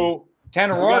crazy. So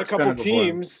Tanner we got a Roark's couple done it before.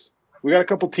 teams. We got a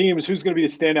couple teams. Who's going to be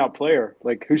the standout player?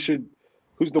 Like who's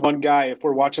the one guy? If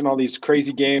we're watching all these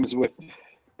crazy games with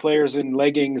players in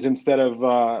leggings instead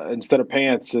of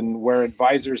pants and wearing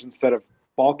visors instead of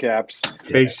ball caps,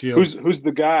 Face shields. Who's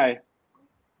the guy?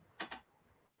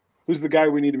 Who's the guy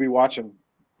we need to be watching?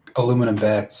 Aluminum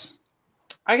bats.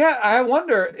 I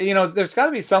wonder, there's got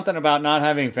to be something about not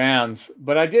having fans.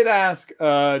 But I did ask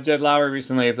Jed Lowry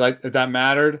recently if that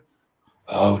mattered.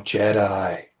 Oh,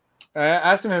 Jedi. I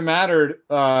asked him if it mattered,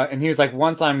 and he was like,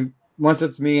 once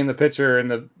it's me in the picture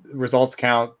and the results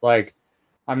count, like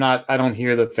I don't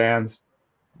hear the fans.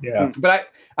 Yeah. But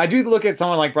I do look at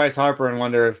someone like Bryce Harper and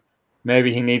wonder if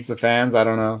maybe he needs the fans. I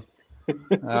don't know.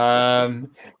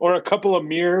 Or a couple of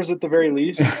mirrors at the very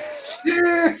least.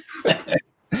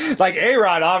 Like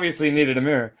A-Rod obviously needed a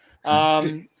mirror.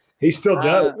 He still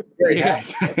does. Yeah.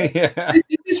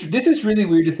 This is really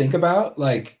weird to think about.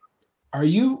 Like,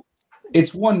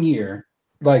 it's 1 year.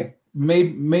 Like,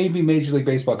 maybe Major League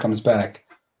Baseball comes back.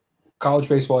 College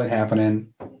baseball ain't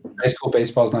happening. High school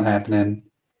baseball's not happening.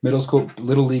 Middle school,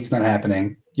 little league's not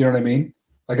happening. You know what I mean?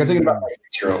 Like, I'm thinking about my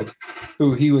 6-year-old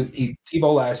who he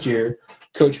T-ball last year,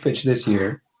 coach pitched this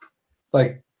year.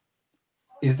 Like,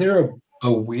 is there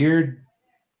a weird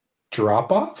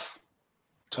drop-off?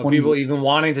 People even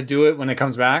wanting to do it when it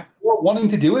comes back? Or wanting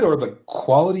to do it, or the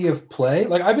quality of play?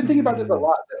 Like, I've been thinking about this a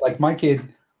lot. Like, my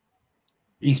kid,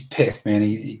 he's pissed, man.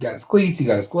 He got his cleats, he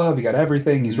got his glove, he got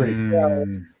everything. He's ready to go.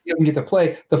 He doesn't get to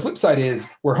play. The flip side is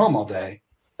we're home all day.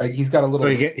 Like, he's got a little. So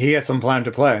he gets some plan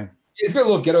to play. He's got a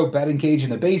little ghetto batting cage in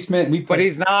the basement. But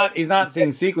he's not seeing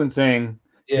sequencing.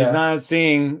 Yeah. He's not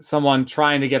seeing someone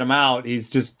trying to get him out. He's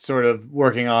just sort of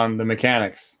working on the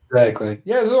mechanics. Exactly.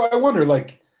 Yeah. So I wonder,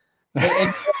 like,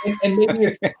 and maybe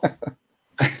it's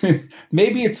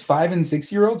maybe it's 5 and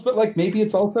 6-year-olds, but like maybe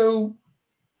it's also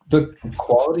the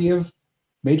quality of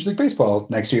Major League Baseball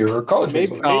next year or college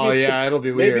baseball. It'll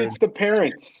be weird. Maybe it's the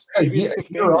parents. Maybe it's the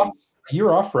families. A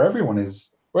year off for everyone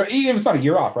is, or even if it's not a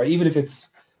year off, right? Even if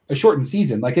it's a shortened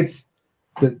season, like it's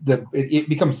it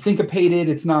becomes syncopated.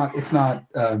 It's not.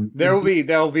 There'll be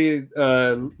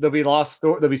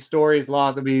stories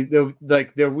lost.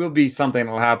 There will be something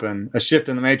will happen, a shift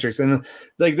in the matrix, and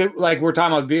like we're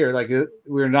talking about beer. Like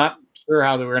we're not sure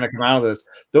how we're going to come out of this.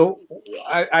 Though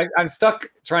I'm stuck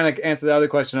trying to answer the other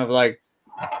question of like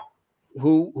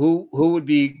who would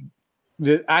be.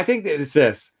 I think it's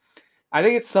this. I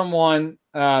think it's someone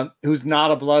who's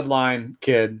not a bloodline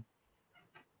kid,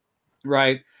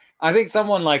 right? I think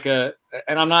someone like and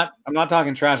I'm not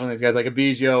talking trash on these guys, like a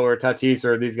Biggio or a Tatis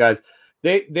or these guys.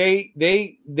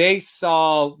 They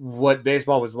saw what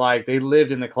baseball was like. They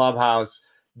lived in the clubhouse.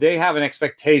 They have an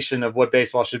expectation of what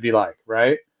baseball should be like,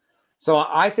 right? So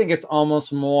I think it's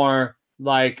almost more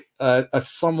like a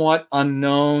somewhat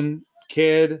unknown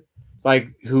kid, like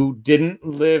who didn't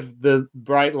live the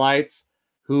bright lights,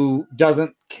 who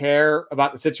doesn't care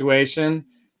about the situation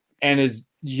and is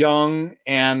young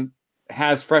and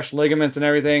has fresh ligaments and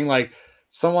everything, like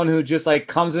someone who just like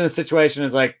comes in a situation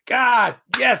is like, God,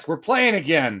 yes, we're playing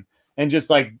again. And just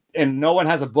like, and no one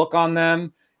has a book on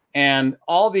them. And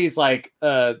all these like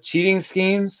cheating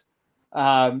schemes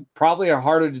probably are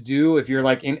harder to do if you're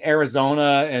like in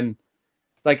Arizona. And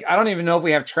like, I don't even know if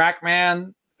we have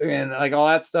TrackMan and like all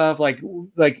that stuff. Like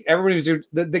everybody's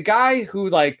the guy who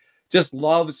like just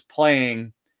loves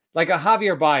playing, like a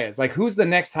Javier Baez. Like who's the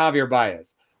next Javier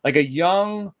Baez? Like a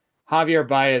young Javier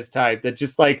Baez type that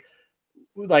just like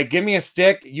give me a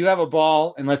stick, you have a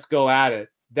ball, and let's go at it.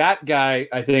 That guy,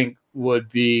 I think, would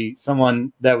be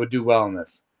someone that would do well in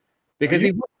this because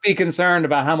he wouldn't be concerned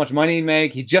about how much money he'd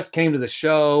make. He just came to the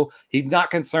show. He's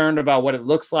not concerned about what it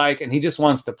looks like, and he just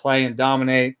wants to play and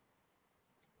dominate.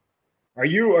 Do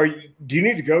you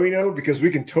need to go, because we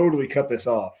can totally cut this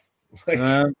off.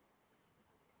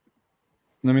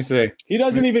 Let me see. He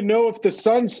doesn't even know if the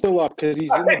sun's still up because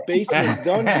he's in the basement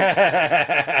dungeon.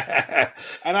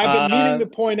 And I've been meaning to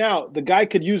point out, the guy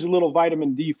could use a little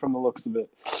vitamin D from the looks of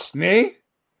it. Me?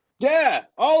 Yeah,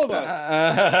 all of us.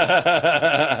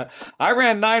 I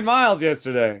ran 9 miles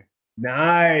yesterday.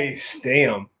 Nice.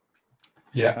 Damn.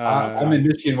 Yeah, I'm in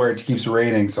Michigan where it keeps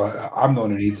raining, so I'm the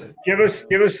one who needs it. Give us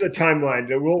a timeline.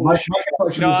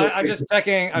 I'm just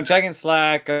checking. I'm checking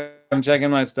Slack. I'm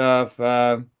checking my stuff.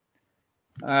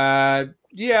 I've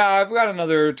got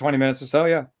another 20 minutes or so.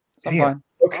 Yeah, I'm fine.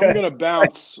 Okay. I'm gonna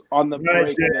bounce on the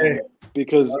break then,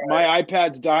 because my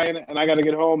iPad's dying and I got to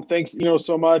get home. Thanks,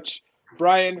 so much,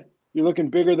 Brian. You're looking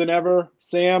bigger than ever.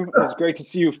 Sam, it's great to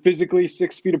see you physically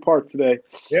 6 feet apart today.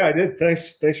 Yeah, I did.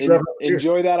 Thanks for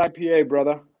enjoy that IPA,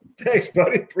 brother. Thanks,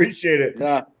 buddy. Appreciate it.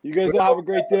 Yeah, you guys all have a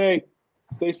great day.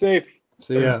 Stay safe.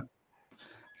 See ya.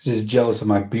 Just jealous of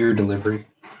my beer delivery.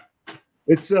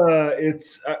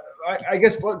 I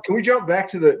guess, can we jump back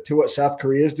to what South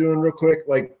Korea is doing real quick?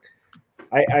 Like,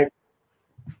 why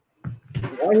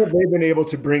have they been able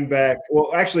to bring back?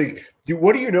 Well, actually,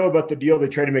 what do you know about the deal they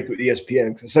tried to make with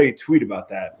ESPN? I saw you tweet about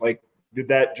that. Like, did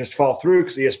that just fall through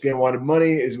because ESPN wanted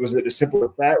money? Was it as simple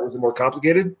as that? Was it more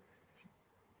complicated?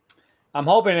 I'm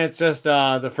hoping it's just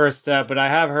the first step, but I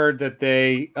have heard that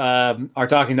they are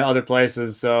talking to other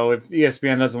places. So if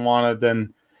ESPN doesn't want it,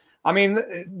 then I mean,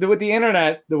 with the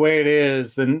internet the way it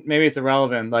is, then maybe it's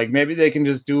irrelevant. Like maybe they can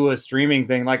just do a streaming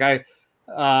thing. Like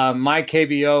my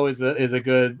KBO is a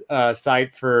good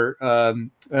site for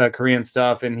Korean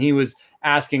stuff, and he was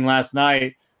asking last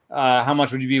night how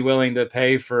much would you be willing to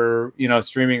pay for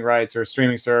streaming rights or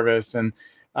streaming service, and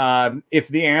if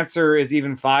the answer is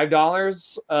even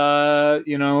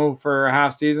 $5, for a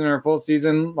half season or a full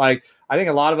season, like I think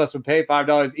a lot of us would pay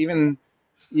 $5.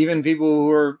 Even people who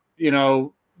are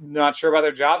not sure about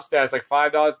their job status, like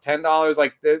 $5, $10,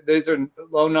 like these are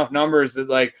low enough numbers that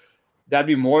like that'd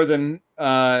be more than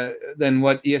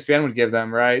what ESPN would give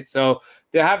them, right? So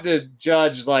they have to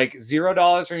judge like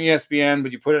 $0 from ESPN,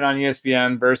 but you put it on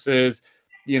ESPN versus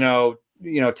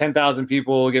 10,000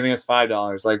 people giving us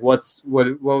 $5. Like what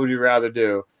would you rather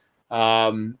do?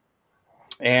 And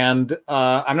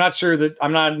I'm not sure that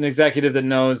I'm not an executive that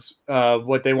knows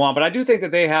what they want, but I do think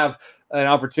that they have an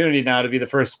opportunity now to be the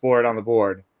first sport on the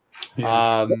board.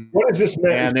 Yeah. What does this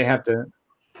mean? And they have to.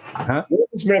 What is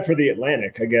this meant for the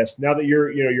Atlantic? I guess now that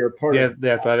you're a part of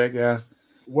the Athletic. Yeah.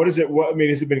 What is it?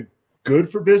 Has it been good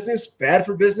for business? Bad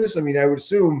for business? I mean, I would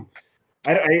assume.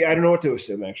 I don't know what to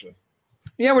assume actually.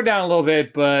 Yeah, we're down a little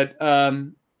bit, but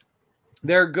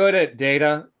they're good at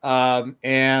data,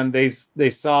 and they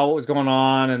saw what was going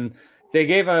on, and they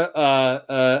gave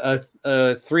a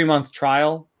 3-month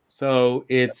trial, so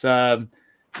it's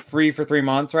free for 3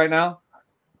 months right now.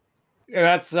 And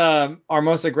that's our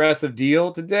most aggressive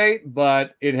deal to date,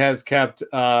 but it has kept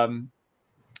everything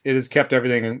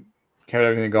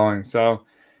going. So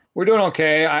we're doing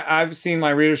okay. I've seen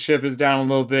my readership is down a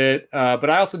little bit, but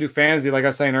I also do fantasy. Like I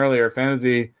was saying earlier,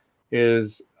 fantasy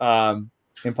is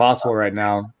impossible right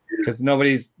now because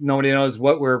nobody knows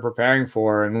what we're preparing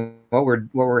for and what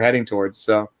we're heading towards.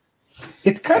 So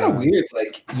it's kind of weird,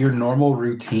 like your normal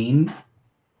routine,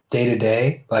 day to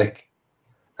day. Like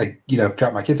I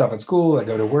drop my kids off at school. I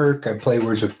go to work. I play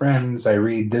Words with Friends. I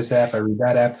read this app. I read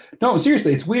that app. No,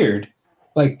 seriously, it's weird.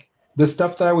 Like. The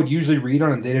stuff that I would usually read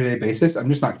on a day-to-day basis, I'm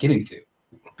just not getting to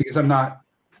because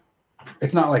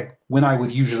it's not like when I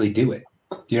would usually do it.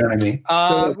 Do you know what I mean?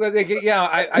 I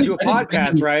do a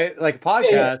podcast, right? Like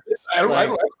podcasts. Yeah. I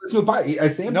listen to a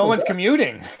podcast. No one's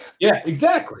commuting. Yeah,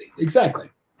 exactly.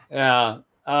 Yeah.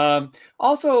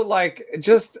 Also, like,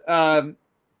 just you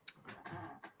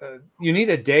need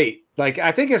a date. Like,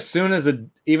 I think as soon as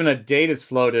even a date is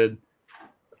floated,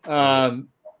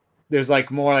 there's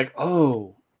like more like,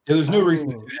 oh. There's no reason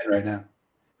to do that right now.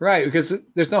 Right, because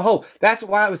there's no hope. That's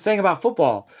why I was saying about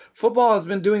football. Football has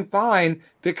been doing fine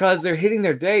because they're hitting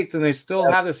their dates and they still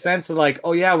have the sense of like,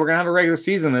 oh yeah, we're gonna have a regular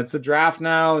season. It's the draft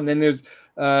now, and then there's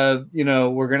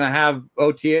we're gonna have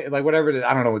OTA, like whatever it is.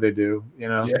 I don't know what they do,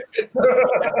 Yeah.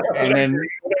 And then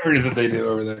whatever it is that they do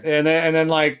over there. And then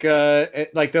like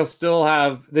they'll still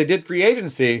have they did free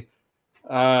agency,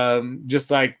 just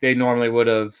like they normally would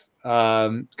have.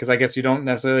 Because I guess you don't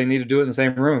necessarily need to do it in the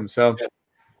same room. So,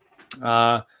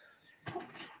 but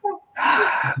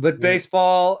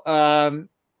baseball, I'm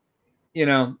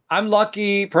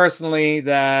lucky personally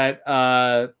that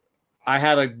I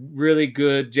had a really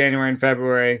good January and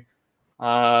February,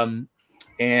 and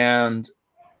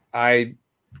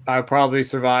I'll probably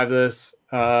survive this.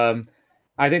 I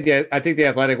think the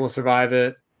Athletic will survive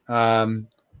it.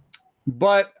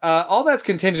 But all that's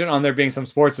contingent on there being some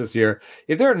sports this year.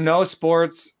 If there are no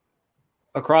sports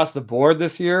across the board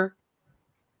this year,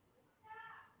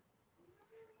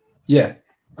 yeah,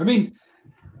 I mean,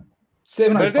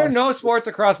 but if there are no sports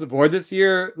across the board this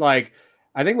year, like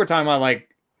I think we're talking about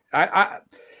like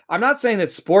I'm not saying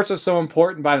that sports are so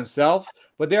important by themselves,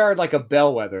 but they are like a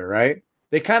bellwether, right?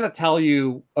 They kind of tell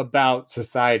you about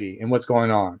society and what's going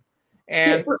on,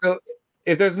 and so.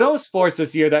 If there's no sports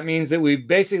this year, that means that we've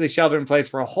basically sheltered in place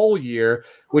for a whole year,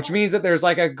 which means that there's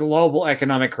like a global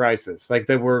economic crisis, like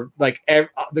that we're like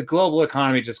the global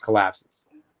economy just collapses.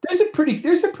 There's a pretty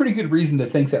good reason to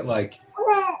think that like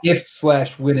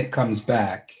if/when it comes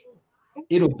back,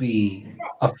 it'll be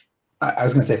I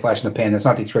was going to say flash in the pan. That's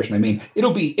not the expression I mean.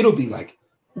 It'll be like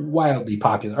wildly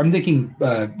popular. I'm thinking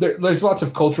there's lots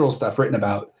of cultural stuff written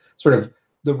about sort of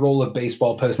the role of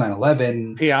baseball post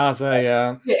 9/11. Piazza,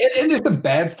 yeah. And there's some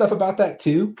bad stuff about that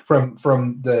too, from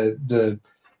the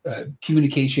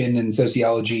communication and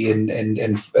sociology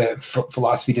and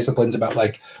philosophy disciplines about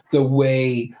like the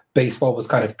way baseball was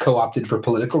kind of co-opted for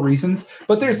political reasons.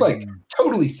 But there's like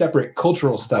totally separate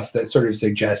cultural stuff that sort of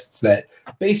suggests that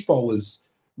baseball was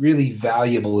really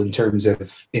valuable in terms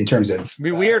of. It'd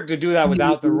be weird to do that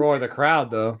without the roar of the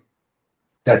crowd, though.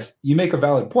 That's, you make a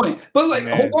valid point, but like,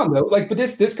 hold on though, like, but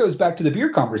this goes back to the beer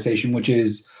conversation, which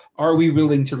is, are we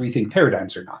willing to rethink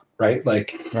paradigms or not? Right.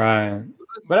 Like, right.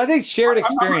 But I think shared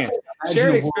experience.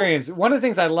 One of the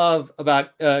things I love about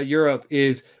Europe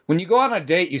is when you go on a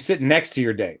date, you sit next to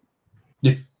your date.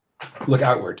 Look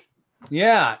outward.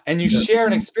 Yeah. And you share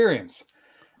an experience.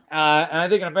 And I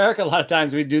think in America, a lot of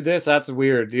times we do this. That's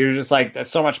weird. You're just like, there's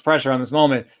so much pressure on this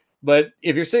moment. But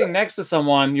if you're sitting next to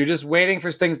someone, you're just waiting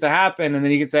for things to happen. And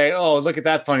then you can say, oh, look at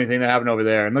that funny thing that happened over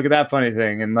there. And look at that funny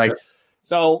thing. And like,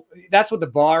 so that's what the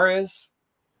bar is.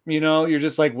 You know, you're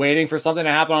just like waiting for something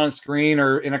to happen on a screen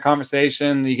or in a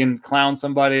conversation. You can clown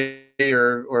somebody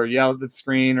or yell at the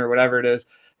screen or whatever it is.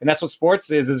 And that's what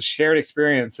sports is a shared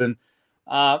experience. And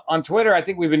on Twitter, I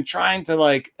think we've been trying to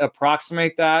like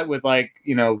approximate that with like,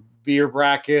 you know, beer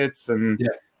brackets and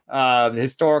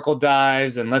historical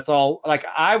dives. And let's all, like,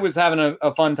 I was having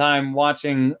a fun time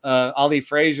watching Ali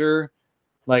Frazier,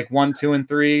 like 1, 2, and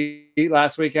 3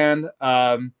 last weekend.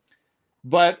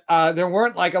 But there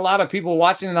weren't like a lot of people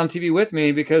watching it on TV with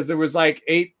me because there was like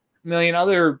 8 million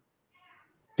other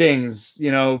things,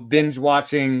 you know, binge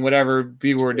watching whatever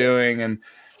people were doing.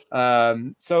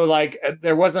 And so like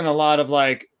there wasn't a lot of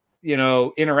like, you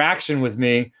know, interaction with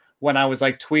me when I was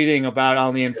like tweeting about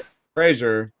Ali and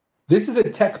Frazier. This is a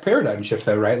tech paradigm shift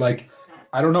though, right? Like,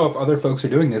 I don't know if other folks are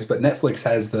doing this, but Netflix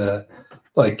has the,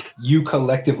 like, you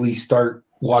collectively start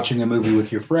watching a movie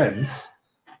with your friends.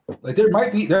 Like there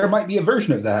might be a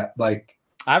version of that. Like,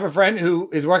 I have a friend who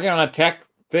is working on a tech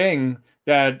thing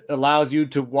that allows you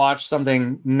to watch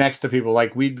something next to people.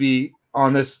 Like we'd be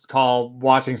on this call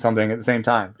watching something at the same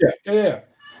time. Yeah.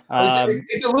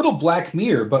 It's a little Black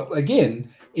Mirror, but again,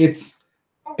 it's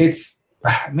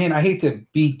man, I hate to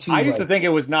be too. I used to think it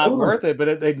was not worth it, but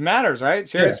it matters, right?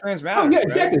 Shared experience matters. Oh, yeah,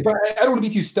 exactly. Right? But I don't want to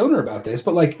be too stoner about this,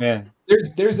 but like,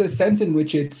 there's a sense in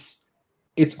which it's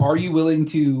are you willing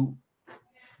to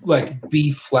like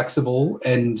be flexible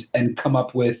and come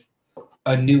up with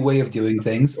a new way of doing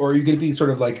things, or are you going to be sort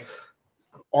of like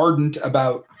ardent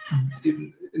about,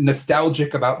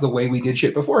 nostalgic about the way we did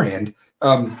shit beforehand?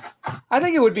 I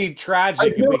think it would be tragic. I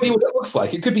have no idea what that looks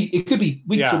like. It could be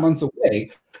weeks or months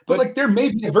away, but like there may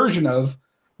be a version of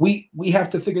we have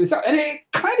to figure this out, and it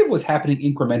kind of was happening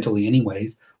incrementally,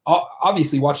 anyways.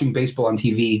 Obviously, watching baseball on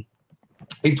TV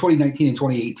in 2019 and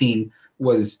 2018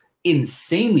 was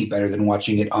insanely better than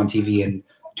watching it on TV in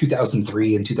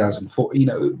 2003 and 2004, you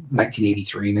know,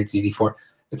 1983, 1984,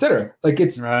 etc. Like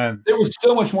it's right. There was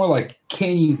so much more like,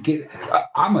 can you get,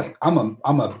 I'm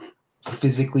a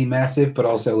physically massive, but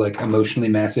also like emotionally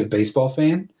massive baseball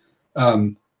fan.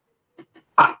 There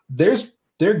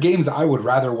are games I would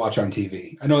rather watch on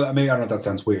TV. I know that maybe, I don't know if that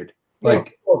sounds weird.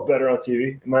 Like better on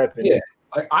TV, in my opinion.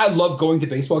 Yeah. I love going to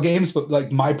baseball games, but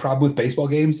like my problem with baseball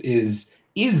games is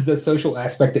the social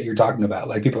aspect that you're talking about.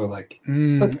 Like people are like,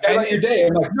 let's go about your day.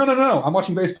 I'm like, no, I'm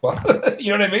watching baseball.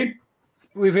 You know what I mean?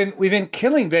 We've been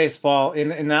killing baseball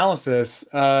in analysis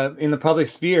in the public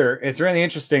sphere. It's really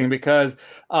interesting because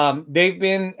they've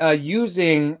been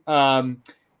using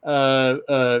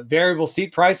variable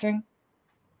seat pricing,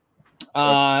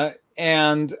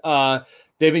 and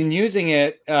they've been using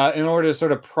it in order to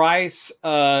sort of price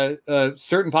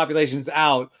certain populations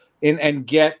out and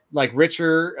get like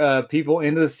richer people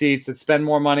into the seats that spend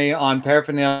more money on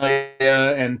paraphernalia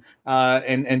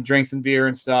and drinks and beer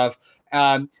and stuff.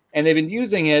 And they've been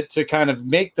using it to kind of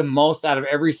make the most out of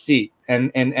every seat.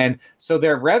 And so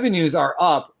their revenues are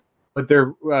up, but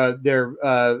their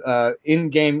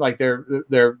in-game, like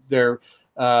their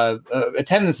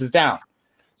attendance is down.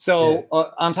 So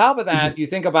on top of that, you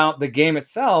think about the game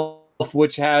itself,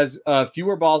 which has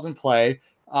fewer balls in play,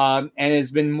 and has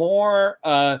been more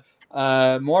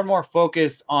and more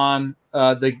focused on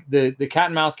the cat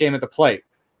and mouse game at the plate.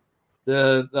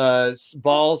 The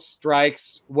balls,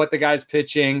 strikes, what the guy's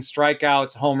pitching,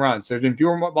 strikeouts, home runs. So there's been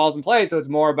fewer balls in play, so it's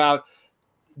more about,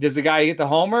 does the guy get the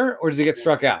homer or does he get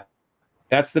struck out?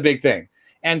 That's the big thing.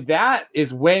 And that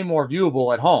is way more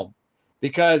viewable at home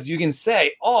because you can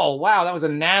say, oh, wow, that was a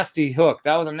nasty hook.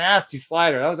 That was a nasty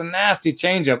slider. That was a nasty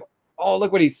changeup. Oh,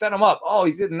 look what he set him up. Oh,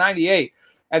 he's hitting 98.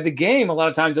 At the game, a lot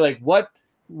of times you're like, what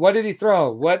did he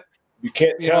throw? What? You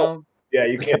can't tell. Yeah,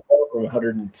 you can't tell from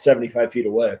 175 feet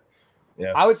away.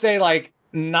 Yeah. I would say like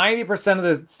 90% of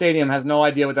the stadium has no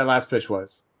idea what that last pitch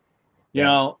was. You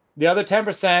know, the other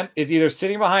 10% is either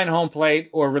sitting behind home plate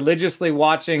or religiously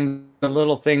watching the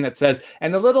little thing that says,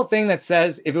 and the little thing that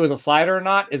says if it was a slider or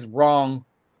not is wrong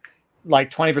like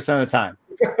 20% of the time.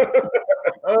 You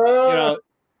know,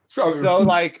 so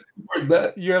like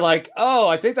you're like, oh,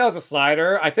 I think that was a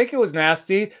slider. I think it was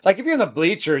nasty. Like if you're in the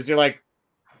bleachers, you're like,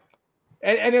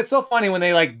 and it's so funny when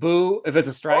they like boo if it's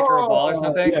a strike or a ball or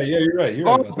something. Yeah, you're right.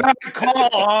 Bad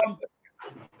call.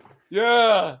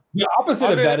 Yeah. The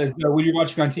opposite of that is when you're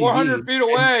watching on TV. 400 feet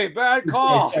away. Bad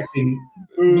call.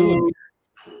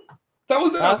 That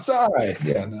was outside.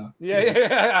 Yeah, no.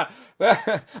 Yeah.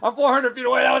 I'm 400 feet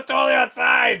away. That was totally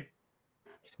outside.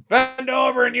 Bend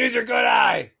over and use your good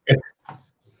eye.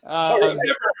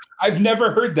 I've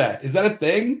never heard that. Is that a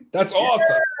thing? That's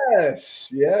awesome.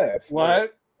 Yes.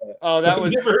 What? Oh, that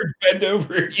was. I've never heard bend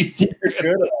over and use your good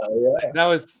eye. That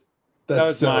was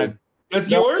mine. That's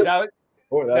yours?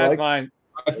 That's mine.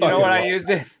 You know what I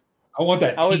used it? I want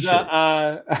that t-shirt.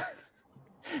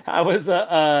 I was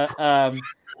a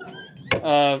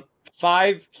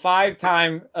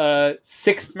five-time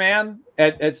sixth man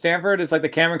at Stanford. It's like the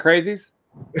Cameron Crazies.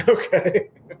 Okay.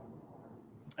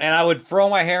 And I would throw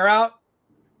my hair out,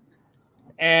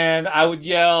 and I would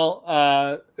yell,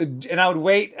 and I would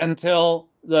wait until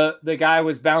the guy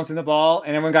was bouncing the ball,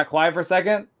 and everyone got quiet for a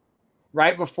second,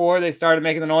 right before they started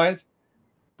making the noise.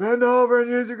 Bend over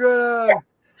and use your good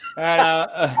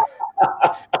eye.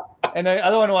 And the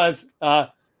other one was,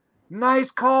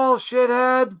 nice call,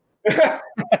 shithead. That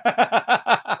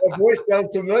voice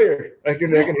sounds familiar. I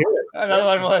can hear it. Another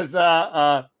one was,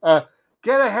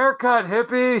 get a haircut,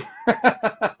 hippie.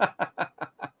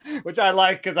 Which I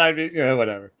like because I'd be,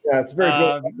 whatever. Yeah, it's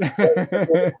very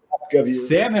good.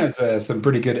 Sam has some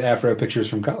pretty good afro pictures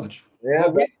from college. Yeah.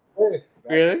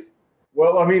 Really?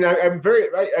 Well, I mean, I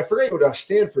forget about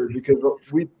Stanford because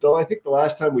I think the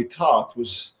last time we talked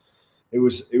was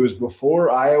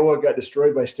before Iowa got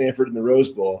destroyed by Stanford in the Rose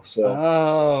Bowl. So.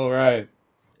 Oh, right.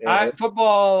 Yeah.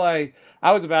 Football, I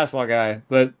was a basketball guy,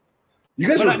 but you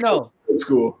guys were in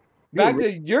school. Back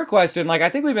to your question, like I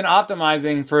think we've been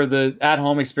optimizing for the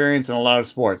at-home experience in a lot of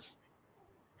sports.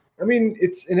 I mean,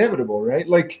 it's inevitable, right?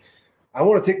 Like, I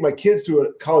want to take my kids to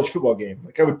a college football game.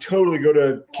 Like, I would totally go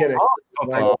to Kennedy.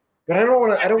 But I don't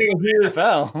want to hear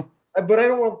NFL. But I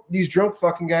don't want these drunk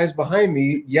fucking guys behind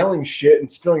me yelling shit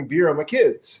and spilling beer on my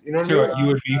kids. You know what I mean? You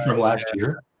would be from last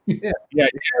year. Yeah.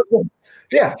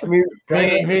 I mean,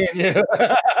 me and you.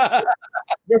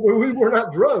 We were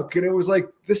not drunk, and it was like,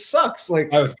 this sucks.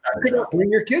 Like, I was bring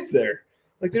your kids there.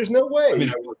 Like, there's no way. I mean,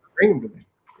 I would bring them to me.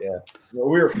 Yeah. No,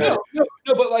 we were no,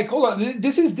 but like, hold on.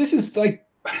 This is like,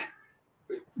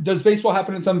 does baseball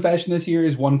happen in some fashion this year?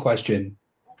 Is one question.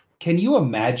 Can you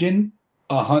imagine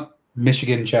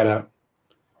Michigan shout out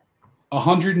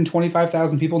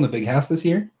 125,000 people in the big house this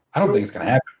year? I don't think it's going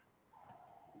to happen.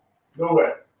 No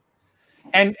way.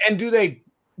 And do they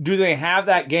have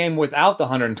that game without the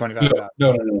 125,000?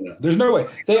 No. There's no way.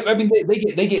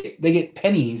 They get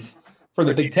pennies for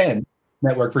the Big Ten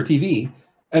network for TV,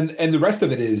 and the rest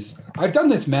of it is, I've done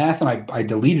this math and I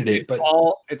deleted it, but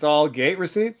it's all gate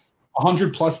receipts.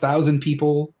 100,000+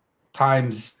 people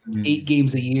times 8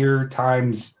 games a year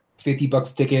times $50 a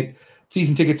ticket.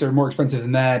 Season tickets are more expensive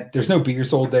than that. There's no beer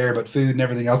sold there, but food and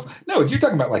everything else. No, you're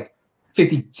talking about like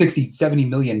 50, 60, $70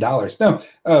 million. No,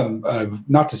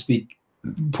 not to speak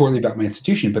poorly about my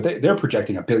institution, but they're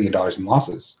projecting $1 billion in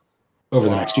losses over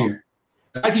the next year.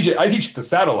 I teach at the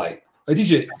Satellite. I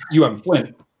teach at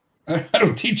Flint. I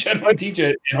don't teach it. I teach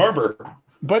it in Harbor.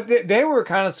 But they were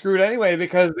kind of screwed anyway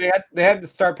because they had to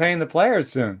start paying the players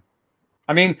soon.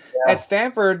 I mean, at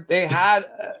Stanford, they had.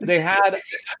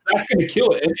 That's going to kill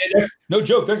it. And no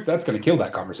joke. That's going to kill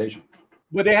that conversation.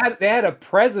 But they had a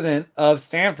president of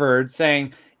Stanford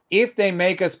saying, if they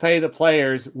make us pay the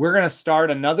players, we're going to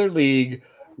start another league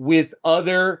with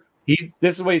other.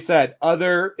 This is what he said: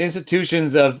 other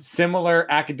institutions of similar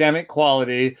academic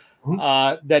quality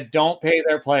that don't pay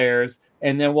their players,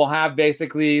 and then we'll have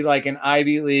basically like an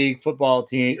Ivy League football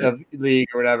team league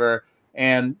or whatever,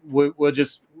 and we'll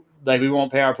just. Like, we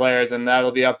won't pay our players, and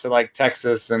that'll be up to like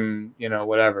Texas and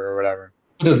whatever.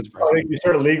 I think you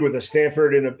start a league with a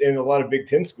Stanford in a lot of Big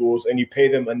Ten schools, and you pay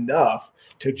them enough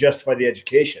to justify the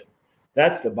education.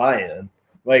 That's the buy-in.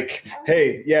 Like,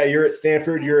 hey, yeah, you're at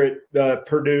Stanford, you're at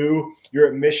Purdue, you're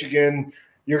at Michigan.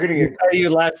 You're going to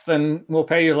we'll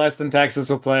pay you less than Texas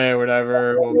will play or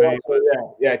whatever.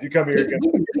 Yeah, if you come here, you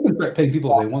can start paying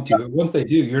people if they want to, but once they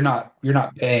do, you're not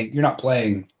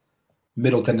playing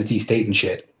Middle Tennessee State and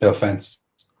shit, no offense,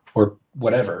 or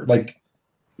whatever. Like,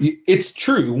 it's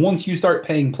true. Once you start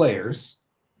paying players,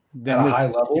 then at a the high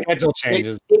level, schedule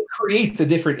changes. It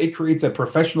creates a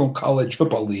professional college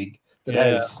football league that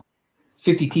has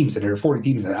 50 teams in it or 40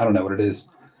 teams in it. I don't know what it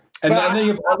is. And then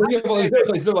you have all these other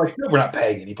places. They're like, no, we're not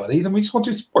paying anybody. Then we just want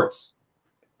to do sports.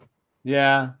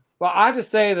 Yeah. Well, I have to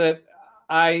say that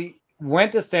I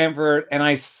went to Stanford and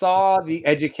I saw the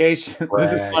education.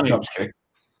 This is funny. No, I'm just kidding.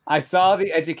 I saw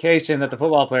the education that the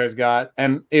football players got,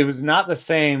 and it was not the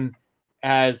same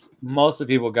as most of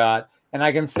the people got. And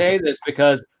I can say this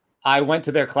because I went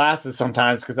to their classes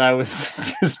sometimes because I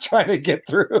was just trying to get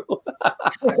through.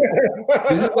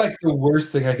 This is like the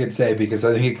worst thing I could say because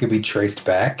I think it could be traced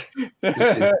back. Which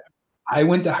is, I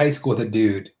went to high school with a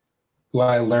dude who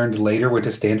I learned later went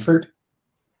to Stanford,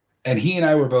 and he and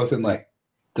I were both in like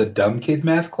the dumb kid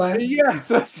math class. Yeah,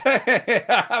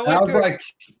 I was like,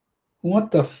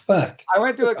 what the fuck? I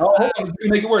went to a class. Oh, it's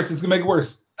gonna make it worse. It's gonna make it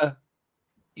worse.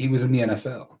 He was in the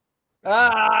NFL.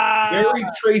 Very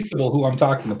traceable who I'm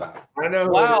talking about. I know.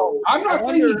 Wow. I'm not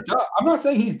saying he's dumb. I'm not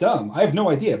saying he's dumb. I have no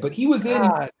idea. But he was in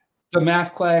the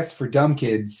math class for dumb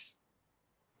kids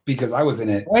because I was in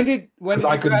it. When did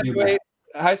I couldn't do math.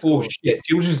 High school? Oh shit!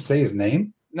 Do you just say his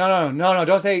name? No.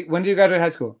 Don't say. When did you graduate high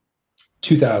school?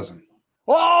 2000.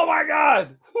 Oh my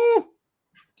god! Whew.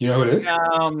 You know who it is?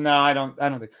 No, I don't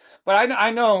think. But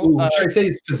I know. Ooh, should I say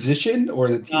his position or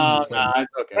the team? No,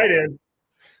 it's okay. I did.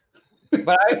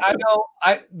 But I know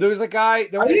there's a guy. I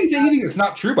didn't say anything that's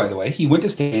not true, by the way. He went to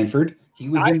Stanford. He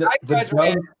was in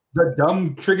the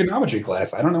dumb trigonometry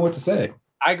class. I don't know what to say.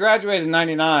 I graduated in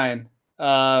 99.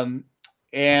 I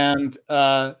graduated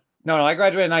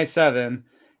in 97.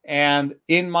 And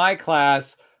in my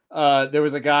class, there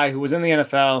was a guy who was in the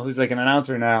NFL who's like an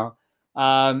announcer now.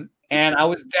 And I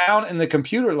was down in the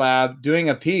computer lab doing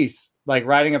a piece, like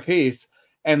writing a piece,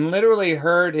 and literally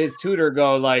heard his tutor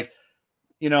go like,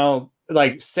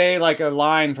 like say like a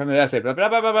line from the essay. Blah, blah,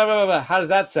 blah, blah, blah, blah, blah. How does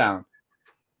that sound?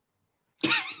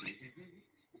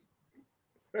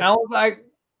 And I was like,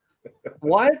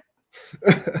 what?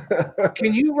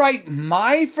 Can you write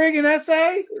my friggin'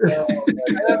 essay?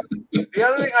 The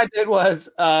other thing I did was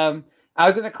I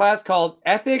was in a class called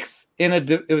Ethics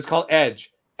it was called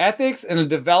EDGE, Ethics in a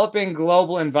Developing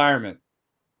Global Environment.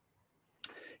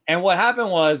 And what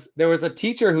happened was there was a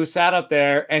teacher who sat up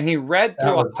there and he read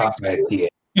through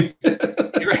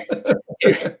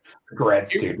grad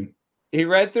student. He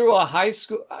read through a high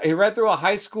school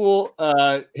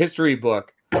history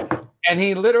book, and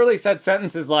he literally said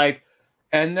sentences like,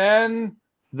 and then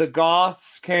the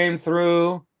Goths came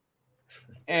through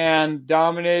and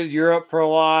dominated Europe for a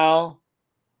while,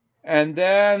 and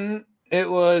then it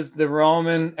was the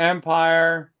Roman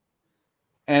Empire,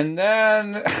 and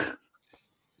then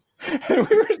and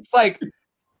we were just like,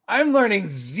 I'm learning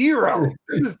zero.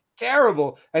 This is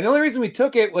terrible. And the only reason we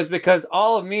took it was because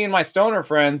all of me and my stoner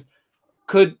friends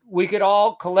could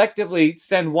all collectively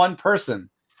send one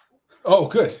person. Oh,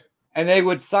 good. And they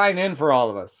would sign in for all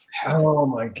of us. Oh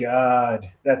my God.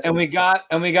 We got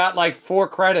like 4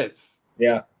 credits.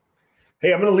 Yeah.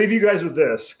 Hey, I'm gonna leave you guys with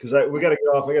this because we gotta get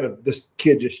off. This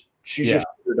kid she's just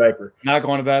in her diaper. Not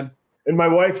going to bed. And my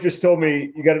wife just told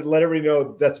me you got to let everybody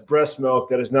know that's breast milk.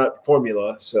 That is not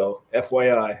formula. So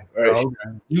FYI. All right.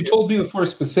 Okay. You told me before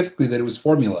specifically that it was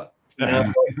formula.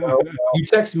 No. You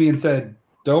texted me and said,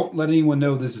 "Don't let anyone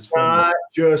know this is formula." Not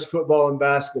just football and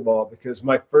basketball, because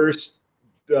my first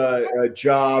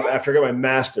job after I got my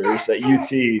master's at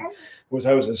UT was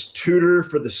I was a tutor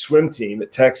for the swim team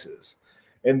at Texas.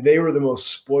 And they were the most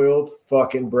spoiled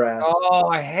fucking brats. Oh,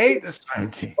 I hate this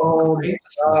swim team. Oh my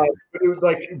God. But it was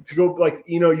like to go like,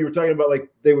 you were talking about like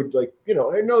they would like, hey,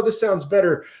 no, this sounds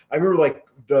better. I remember like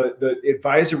the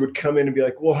advisor would come in and be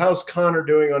like, well, how's Connor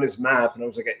doing on his math? And I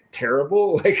was like,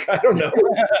 terrible. Like, I don't know.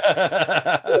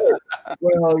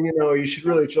 Well, you should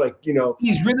really like,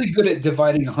 he's really good at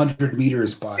dividing 100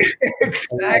 meters by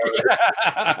exactly.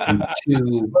 But,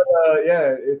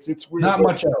 yeah, it's weird. Not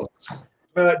much else.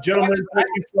 Gentlemen, thank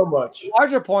you so much. The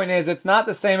larger point is it's not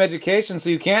the same education, so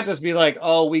you can't just be like,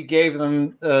 oh, we gave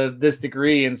them this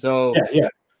degree, and so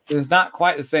it's not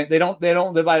quite the same. They don't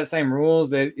live by the same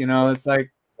rules. It's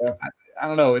like I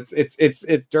don't know.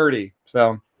 It's dirty.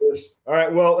 So all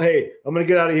right. Well, hey, I'm gonna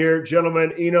get out of here,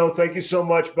 gentlemen. Eno, thank you so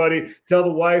much, buddy. Tell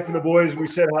the wife and the boys we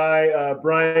said hi.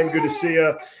 Brian, good to see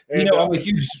you. And, I'm a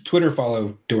huge Twitter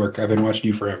follow dork. I've been watching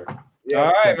you forever. Yeah.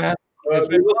 All right, man.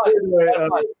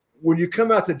 When you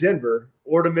come out to Denver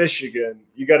or to Michigan,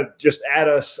 you got to just add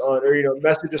us on, or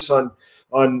message us on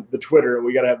the Twitter, and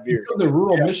we got to have beers. From the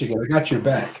rural Michigan, I got your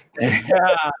back. Yeah.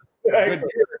 All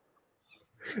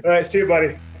right, see you,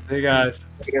 buddy. See you guys.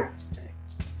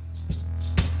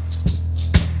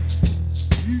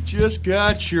 You just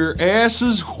got your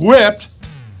asses whipped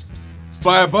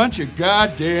by a bunch of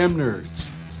goddamn nerds.